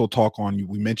also talk on,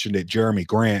 we mentioned it, Jeremy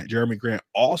Grant. Jeremy Grant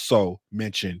also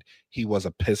mentioned he was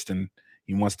a Piston.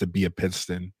 He wants to be a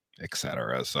Piston,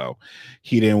 etc. So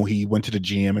he went to the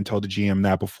GM and told the GM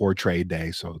that before trade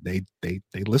day. So they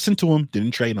listened to him,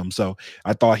 didn't trade him. So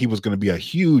I thought he was going to be a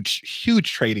huge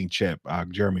trading chip.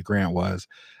 Jeremy Grant was,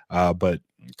 but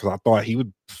because I thought he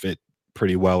would fit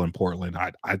pretty well in Portland,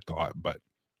 I thought. But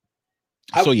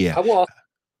so yeah,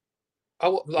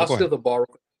 I'll steal the ball.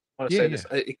 I want to say this,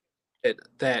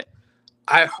 that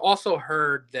I also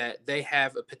heard that they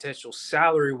have a potential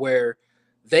salary where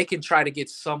they can try to get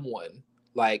someone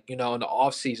in the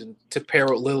offseason to pair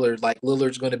with Lillard. Like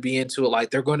Lillard's going to be into it.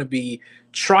 Like they're going to be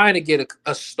trying to get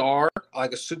a star,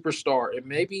 like a superstar, and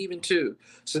maybe even 2.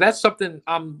 So that's something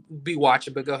I'm be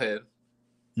watching. But go ahead.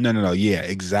 No. Yeah,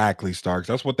 exactly, Starks.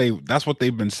 That's what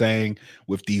they've been saying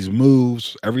with these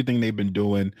moves, everything they've been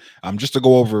doing. Just to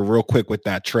go over real quick with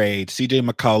that trade, CJ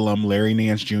McCollum, Larry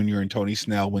Nance Jr., and Tony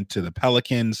Snell went to the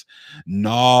Pelicans.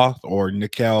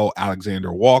 Nickeil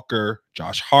Alexander-Walker,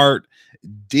 Josh Hart,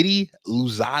 Didi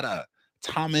Louzada,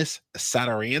 Thomas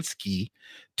Satoransky,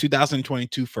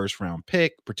 2022 first round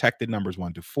pick, protected numbers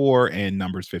 1-4 and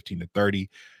numbers 15-30.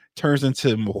 Turns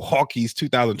into Milwaukee's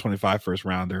 2025 first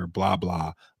rounder, blah,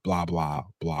 blah, blah, blah,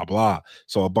 blah, blah.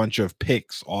 So a bunch of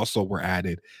picks also were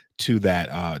added to that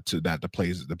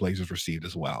the Blazers received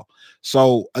as well.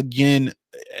 So again,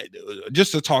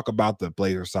 just to talk about the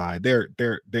Blazers side, they're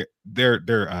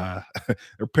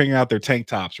bringing out their tank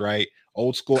tops, right?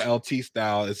 Old school LT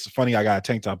style. It's funny, I got a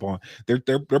tank top on.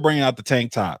 They're bringing out the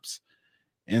tank tops.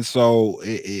 And so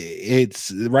it's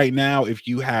right now, if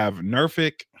you have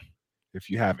Nurkic, if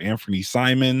you have Anthony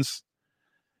Simons,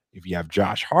 if you have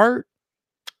Josh Hart,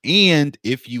 and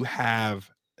if you have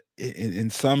in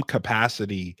some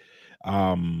capacity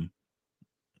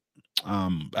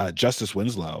Justice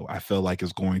Winslow, I feel like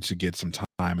is going to get some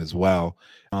time as well.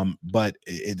 But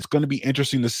it's going to be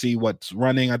interesting to see what's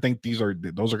running. I think those are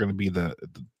going to be the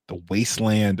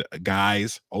wasteland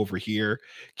guys over here.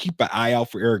 Keep an eye out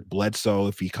for Eric Bledsoe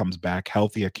if he comes back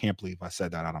healthy. I can't believe I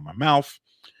said that out of my mouth.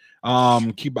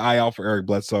 Keep an eye out for Eric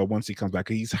Bledsoe once he comes back.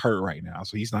 He's hurt right now,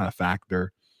 so he's not a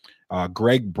factor.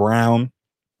 Greg Brown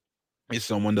is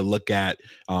someone to look at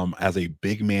as a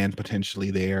big man potentially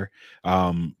there,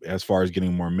 as far as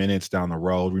getting more minutes down the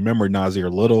road. Remember, Nasir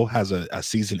Little has a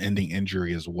season-ending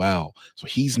injury as well, so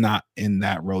he's not in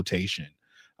that rotation.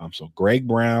 So Greg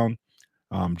Brown,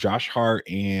 Josh Hart,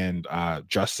 and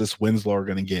Justice Winslow are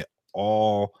going to get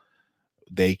all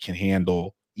they can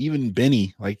handle. Even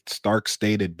Benny, like Stark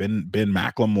stated, Ben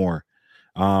McLemore,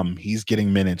 he's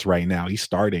getting minutes right now. He's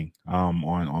starting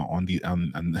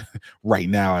on right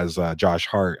now as Josh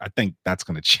Hart. I think that's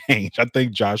going to change. I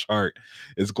think Josh Hart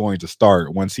is going to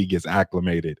start once he gets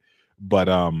acclimated. But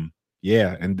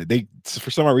Yeah, and they for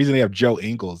some reason they have Joe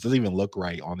Ingles. Doesn't even look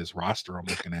right on this roster I'm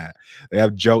looking at. They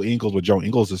have Joe Ingles, but Joe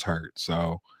Ingles is hurt,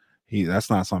 so that's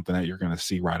not something that you're going to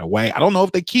see right away. I don't know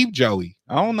if they keep Joey.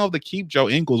 I don't know if they keep Joe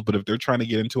Ingles, but if they're trying to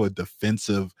get into a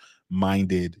defensive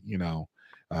minded,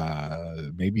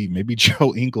 maybe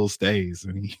Joe Ingles stays.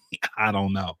 I mean, I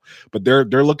don't know, but they're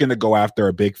looking to go after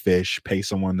a big fish, pay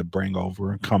someone to bring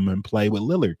over and come and play with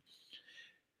Lillard.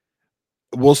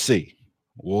 We'll see.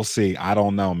 We'll see. I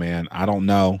don't know, man. I don't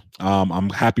know. I'm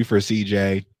happy for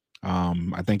CJ.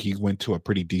 I think he went to a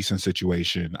pretty decent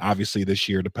situation. Obviously, this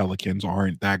year the Pelicans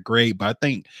aren't that great, but I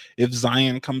think if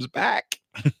Zion comes back,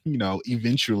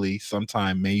 eventually,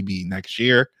 sometime maybe next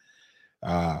year,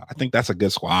 I think that's a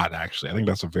good squad. Actually, I think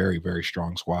that's a very, very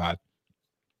strong squad.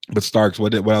 But Starks,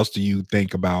 what else do you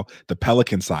think about the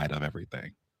Pelican side of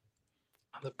everything?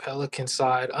 On the Pelican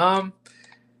side,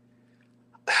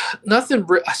 nothing.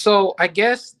 So I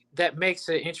guess that makes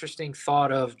an interesting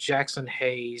thought of Jackson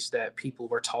Hayes that people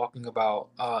were talking about,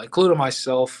 including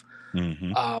myself.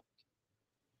 Mm-hmm.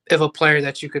 If a player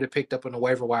that you could have picked up on the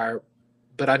waiver wire,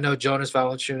 but I know Jonas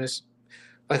Valanciunas.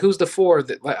 Like, who's the four?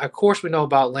 That, like, of course, we know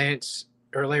about Lance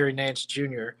or Larry Nance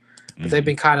Jr., but they've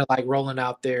been kind of like rolling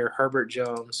out there. Herbert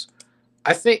Jones.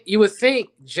 I think you would think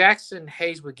Jackson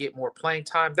Hayes would get more playing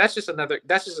time. That's just a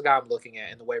guy I'm looking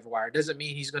at in the waiver wire. It doesn't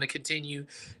mean he's going to continue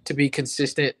to be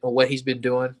consistent on what he's been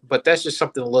doing, but that's just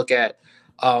something to look at.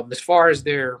 As far as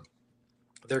their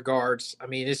guards, I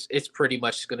mean, it's pretty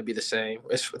much going to be the same.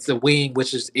 It's the wing,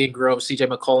 which is Ingram, CJ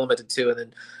McCollum at the 2, and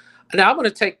then now I'm going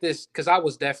to take this because I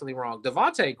was definitely wrong.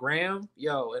 Devontae Graham,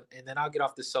 and then I'll get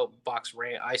off the soapbox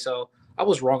rant. ISO, I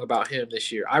was wrong about him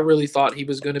this year. I really thought he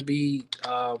was going to be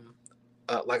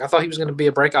I thought he was going to be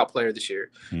a breakout player this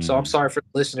year. So I'm sorry for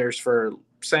the listeners for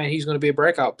saying he's going to be a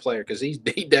breakout player because he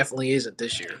definitely isn't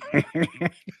this year.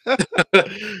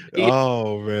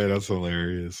 Oh man, that's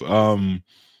hilarious. CJ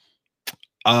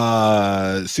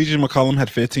McCollum had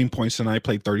 15 points tonight,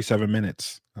 played 37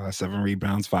 minutes, 7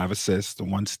 rebounds, 5 assists,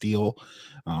 1 steal.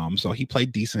 So he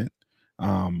played decent.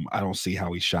 I don't see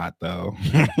how he shot though.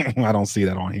 I don't see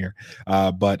that on here.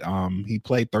 But he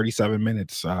played 37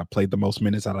 minutes, played the most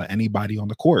minutes out of anybody on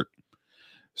the court.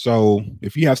 So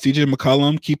if you have CJ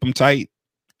McCollum, keep him tight.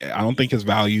 I don't think his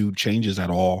value changes at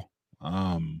all.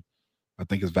 I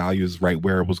think his value is right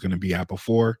where it was going to be at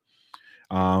before.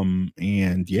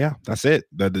 And yeah, that's it.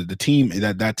 The team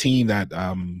that team that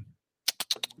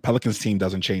Pelicans team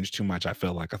doesn't change too much. I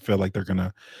feel like they're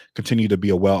gonna continue to be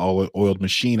a well-oiled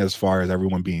machine as far as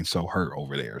everyone being so hurt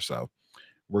over there. So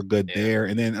we're good there.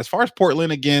 And then as far as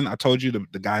Portland, again, I told you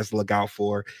the guys to look out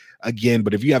for again.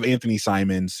 But if you have Anthony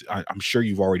Simons, I'm sure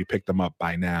you've already picked him up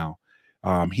by now.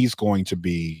 He's going to go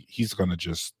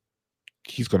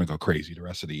crazy the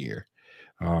rest of the year.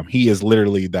 He is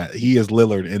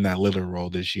Lillard in that Lillard role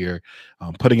this year,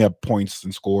 putting up points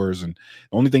and scores. And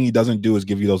the only thing he doesn't do is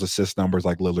give you those assist numbers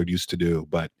like Lillard used to do.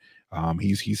 But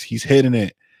he's hitting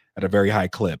it at a very high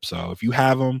clip. So if you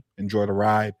have him, enjoy the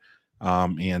ride.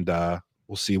 And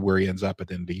we'll see where he ends up at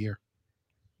the end of the year.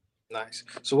 Nice.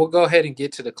 So we'll go ahead and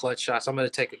get to the clutch shots. I'm going to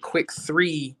take a quick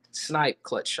 3 snipe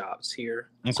clutch shots here.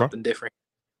 Okay. Something different.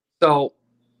 So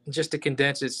just to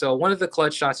condense it. So one of the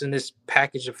clutch shots in this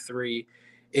package of 3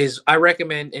 is I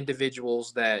recommend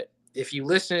individuals that if you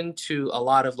listen to a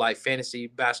lot of like fantasy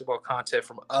basketball content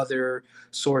from other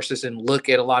sources and look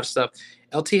at a lot of stuff,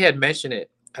 LT had mentioned it.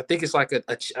 I think it's like a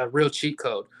real cheat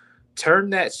code. Turn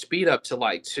that speed up to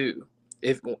like 2.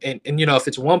 If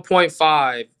it's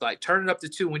 1.5, like turn it up to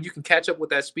 2. When you can catch up with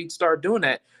that speed, start doing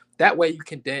that. That way you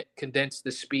can condense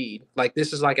the speed. Like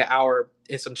this is like an hour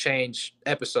and some change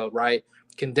episode, right?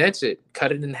 Condense it,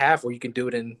 cut it in half, where you can do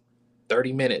it in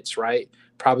 30 minutes, right?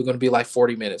 Probably going to be like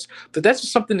 40 minutes. But that's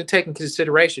just something to take in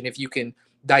consideration if you can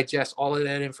digest all of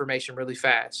that information really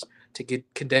fast to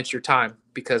condense your time,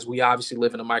 because we obviously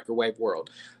live in a microwave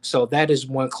world. So that is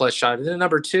one clutch shot. And then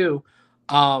number 2,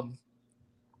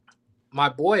 my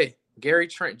boy, Gary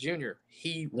Trent Jr.,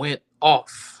 he went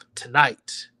off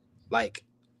tonight, like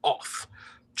off.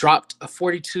 Dropped a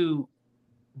 42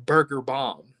 burger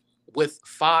bomb with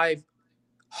 5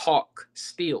 Hawk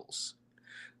steals,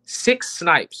 6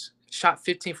 snipes, shot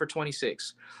 15 for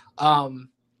 26.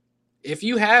 If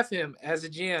you have him as a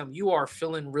GM, you are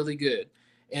feeling really good.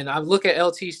 And I look at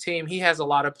LT's team. He has a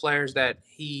lot of players that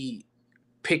he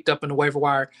picked up in the waiver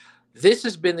wire. This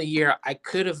has been the year I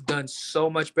could have done so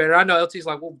much better. I know LT's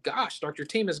like, well, gosh, Stark, your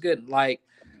team is good. Like,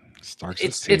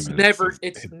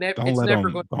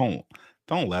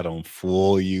 Don't let him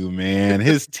fool you, man.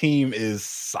 His team is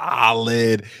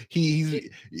solid. He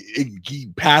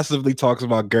passively talks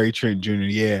about Gary Trent Jr.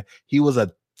 Yeah, he was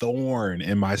a thorn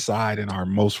in my side in our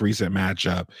most recent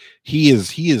matchup.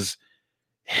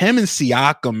 Him and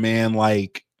Siakam, man,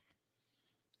 like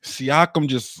Siakam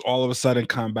just all of a sudden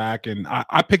come back, and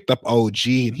I picked up OG,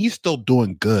 and he's still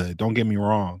doing good. Don't get me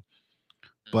wrong.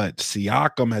 But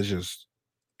Siakam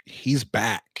he's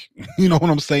back. You know what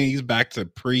I'm saying? He's back to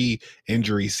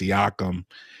pre-injury Siakam.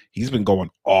 He's been going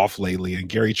off lately, and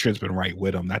Gary Trent's been right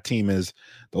with him.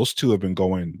 Those two have been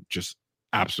going just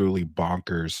absolutely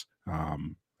bonkers.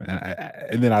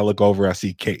 And then I look over, I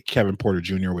see Kevin Porter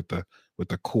Jr. with the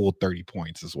cool 30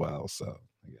 points as well. So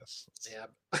I guess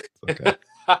okay.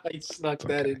 I snuck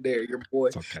that in there, your boy.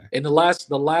 Okay. And the last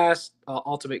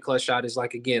ultimate clutch shot is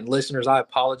like, again, listeners, I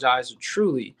apologize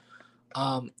truly.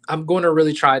 I'm going to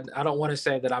really try. I don't want to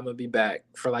say that I'm going to be back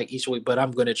for like each week, but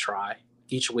I'm going to try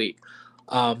each week.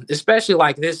 Especially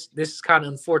like this is kind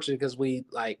of unfortunate because we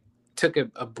like took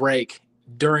a break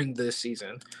during this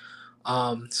season.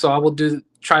 So I will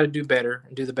try to do better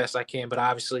and do the best I can, but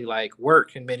obviously like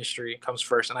work and ministry comes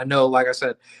first. And I know, like I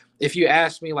said, if you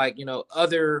ask me like,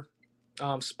 other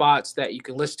spots that you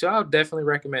can listen to, I would definitely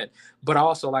recommend. But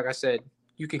also, like I said,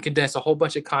 you can condense a whole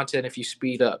bunch of content if you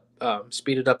speed it up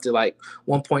to like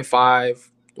 1.5,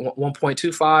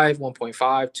 1.25,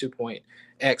 1.5,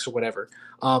 2.x or whatever.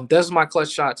 Those are my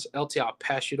clutch shots. LT, I'll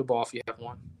pass you the ball if you have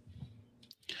one.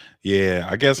 Yeah,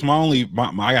 I guess I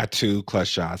got two clutch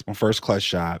shots. My first clutch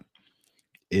shot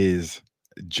is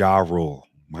Ja Rule,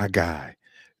 my guy,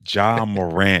 Ja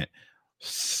Morant.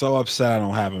 So upset I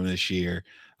don't have him this year.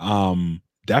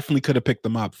 Definitely could have picked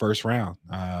them up first round.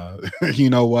 You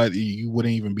know what? You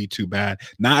wouldn't even be too bad.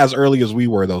 Not as early as we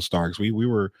were, though, Starks. We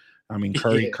were, I mean,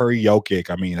 Curry Jokic.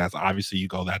 I mean, that's obviously you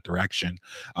go that direction.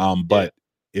 But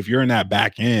if you're in that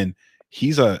back end,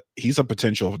 he's a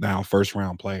potential now first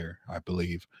round player, I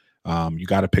believe. You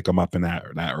got to pick him up in that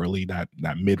early, that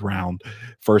mid round,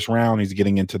 first round. He's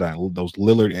getting into that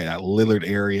Lillard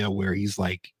area where he's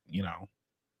like,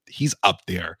 he's up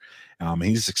there.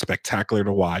 He's spectacular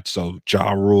to watch. So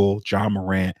Ja Rule, Ja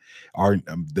Morant are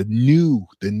the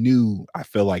new, I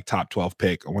feel like top 12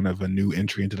 pick, one of a new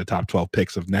entry into the top 12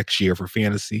 picks of next year for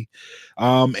fantasy.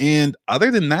 And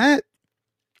other than that,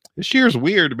 this year's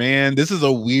weird, man. This is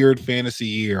a weird fantasy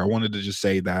year. I wanted to just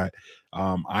say that.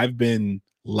 I've been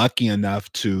lucky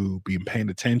enough to be paying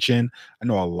attention. I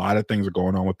know a lot of things are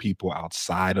going on with people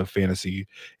outside of fantasy.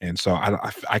 And so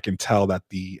I can tell that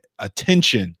the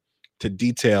attention to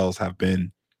details have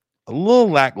been a little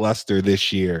lackluster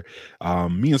this year.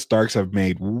 Me and Starks have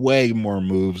made way more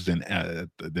moves than a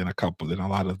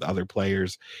lot of the other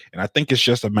players. And I think it's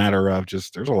just a matter of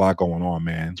there's a lot going on,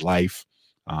 man. Life,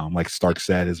 like Stark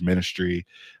said, is ministry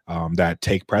that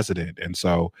take precedent. And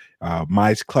so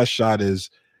my clutch shot is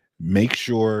make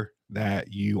sure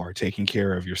that you are taking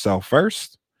care of yourself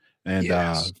first and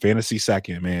fantasy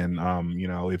second, man.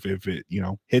 If it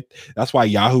hit, that's why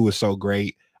Yahoo is so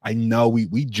great. I know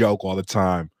we joke all the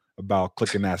time about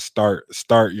clicking that start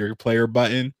your player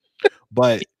button,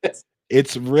 but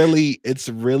it's really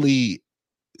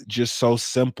just so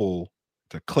simple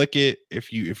to click it.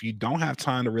 If you don't have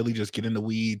time to really just get in the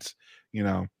weeds,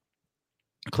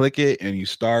 click it and you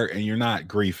start, and you're not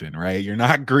griefing, right? You're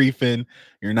not griefing.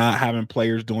 You're not having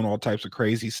players doing all types of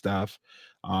crazy stuff.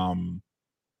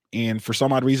 And for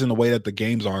some odd reason, the way that the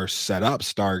games are set up,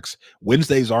 Starks,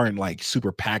 Wednesdays aren't like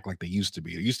super packed like they used to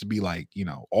be. It used to be like,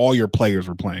 all your players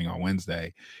were playing on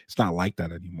Wednesday. It's not like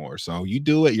that anymore. So you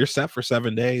do it, you're set for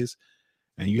 7 days,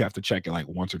 and you have to check it like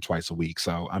once or twice a week.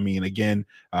 So, I mean, again,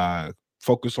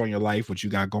 focus on your life, what you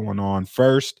got going on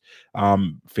first.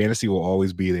 Fantasy will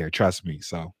always be there. Trust me.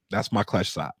 So that's my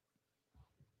clutch shot.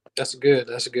 That's good.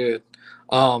 I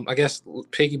guess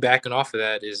piggybacking off of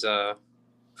that is,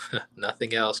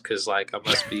 nothing else, because like I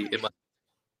must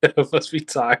be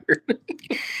tired.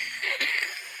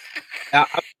 I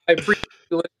appreciate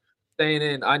you staying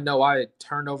in. I know I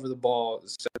turned over the ball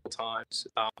several times.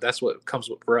 That's what comes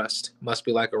with rust. Must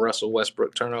be like a Russell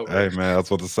Westbrook turnover. Hey man, that's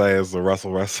what to say is the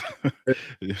Russell.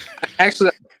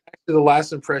 Actually, the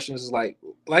last impression is like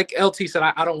LT said.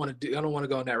 I don't want to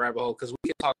go in that rabbit hole because we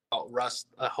can talk about Russ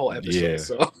a whole episode. Yeah,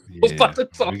 so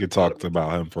we could talk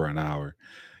about him for an hour.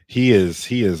 He is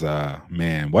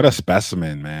man, what a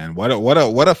specimen, man. What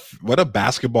a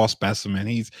basketball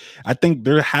specimen. I think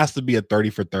there has to be a 30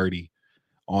 for 30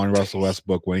 on Russell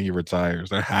Westbrook when he retires.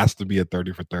 There has to be a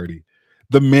 30 for 30.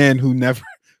 The man who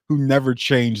never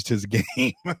changed his game.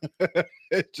 He's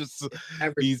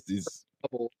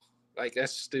like,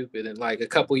 that's stupid. And like a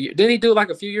couple years, didn't he do like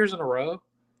a few years in a row?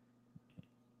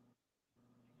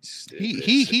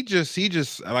 He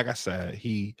just like I said,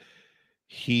 he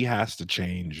has to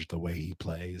change the way he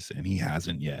plays, and he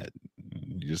hasn't yet.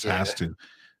 He just has to.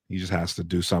 He just has to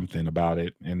do something about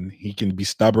it, and he can be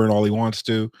stubborn all he wants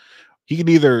to. He can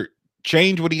either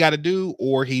change what he got to do,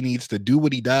 or he needs to do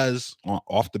what he does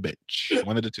off the bench.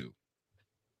 One of the two.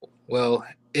 Well,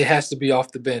 it has to be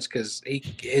off the bench because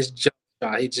his jump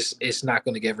shot, it's not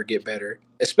going to ever get better.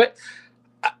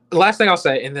 Last thing I'll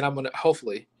say, and then I'm going to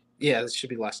hopefully, this should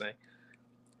be the last thing.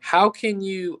 How can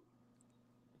you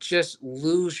just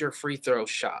lose your free throw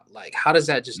shot? Like, how does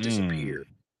that just disappear?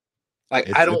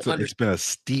 Like, I don't understand. It's been a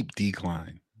steep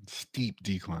decline.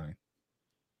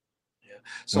 Yeah.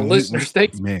 So listeners,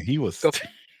 he was.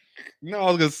 No,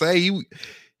 I was gonna say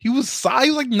he was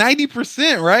like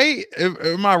 90%, right?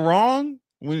 Am I wrong?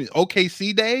 When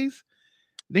OKC days,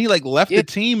 then he like left the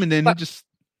team, and then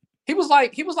he was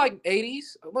like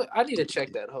 80s. Look, I need to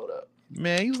check that. Hold up,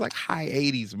 man. He was like high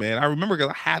 80s, man. I remember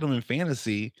because I had him in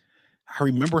fantasy. I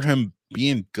remember him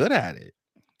being good at it,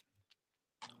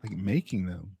 like making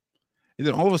them, and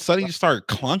then all of a sudden he just started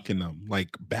clunking them like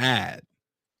bad.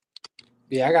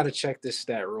 Yeah, I got to check this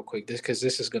stat real quick, because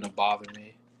this is gonna bother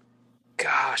me.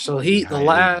 Gosh, so he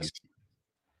was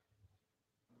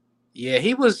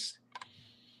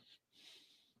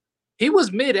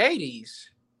mid 80s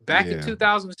back in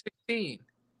 2016.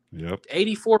 Yep.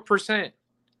 84%.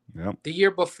 Yep. The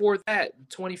year before that,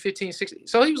 2015, 16.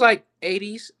 So he was like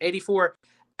 80s, 84.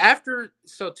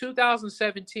 So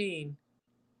 2017,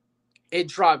 it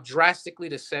dropped drastically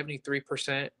to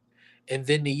 73%. And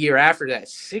then the year after that,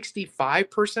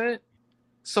 65%.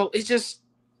 So it just,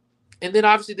 and then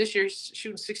obviously this year he's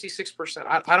shooting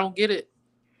 66%. I don't get it.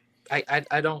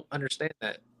 I don't understand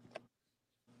that.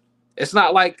 It's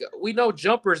not like, we know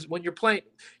jumpers, when you're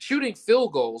shooting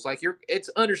field goals, like it's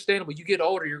understandable. You get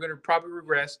older, you're going to probably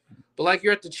regress. But like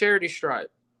you're at the charity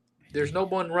stripe, there's no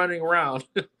one running around.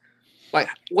 Like,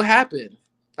 what happened?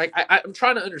 Like, I'm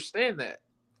trying to understand that.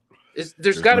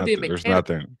 There's got to be a mechanic. There's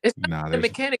nothing. It's not a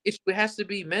mechanic issue. It has to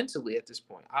be mentally at this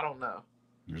point. I don't know.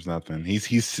 There's nothing.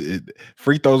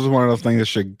 Free throws is one of those things that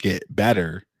should get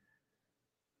better,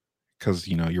 because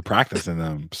you're practicing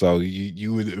them. So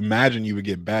you would imagine you would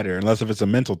get better, unless if it's a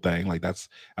mental thing. Like that's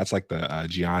like the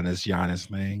Giannis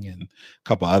thing and a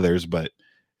couple others. But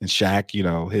and Shaq,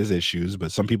 his issues.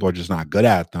 But some people are just not good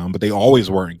at them. But they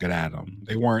always weren't good at them.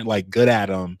 They weren't like good at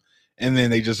them, and then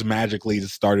they just magically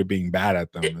just started being bad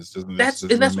at them. That's what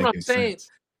I'm saying. Sense.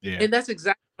 Yeah. And that's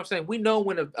exactly what I'm saying. We know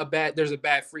when there's a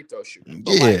bad free throw shooter.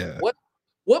 But yeah. Like,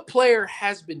 what player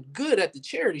has been good at the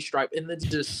charity stripe and then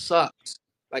just sucks?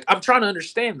 Like, I'm trying to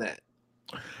understand that.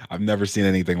 I've never seen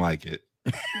anything like it.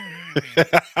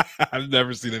 I've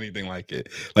never seen anything like it.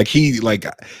 Like he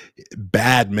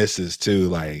bad misses too,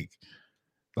 like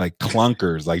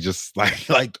clunkers, like just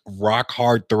like rock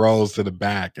hard throws to the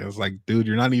back. It's like, dude,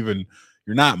 you're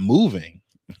not moving.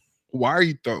 Why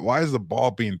is the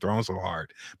ball being thrown so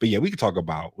hard? But yeah, we could talk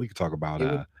about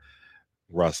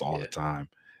Russ all the time.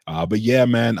 But yeah,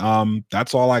 man,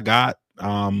 that's all I got.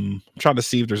 I'm trying to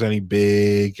see if there's anything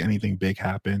big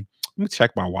happen. Let me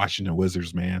check my Washington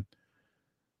Wizards, man.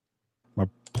 My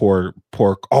poor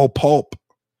Pulp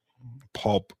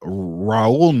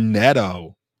Raul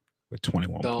Neto with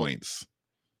 21 points.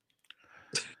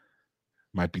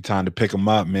 Might be time to pick him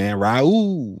up, man.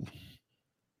 Raul.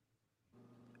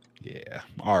 Yeah.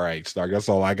 All right, Stark. That's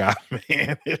all I got,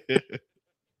 man.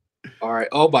 All right.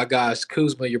 Oh my gosh,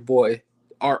 Kuzma, your boy.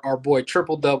 Our boy,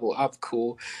 triple double. I'm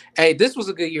cool. Hey, this was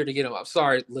a good year to get him up.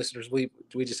 Sorry, listeners, we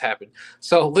just happened.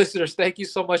 So, listeners, thank you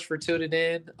so much for tuning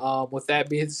in. With that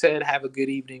being said, have a good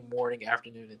evening, morning,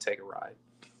 afternoon, and take a ride.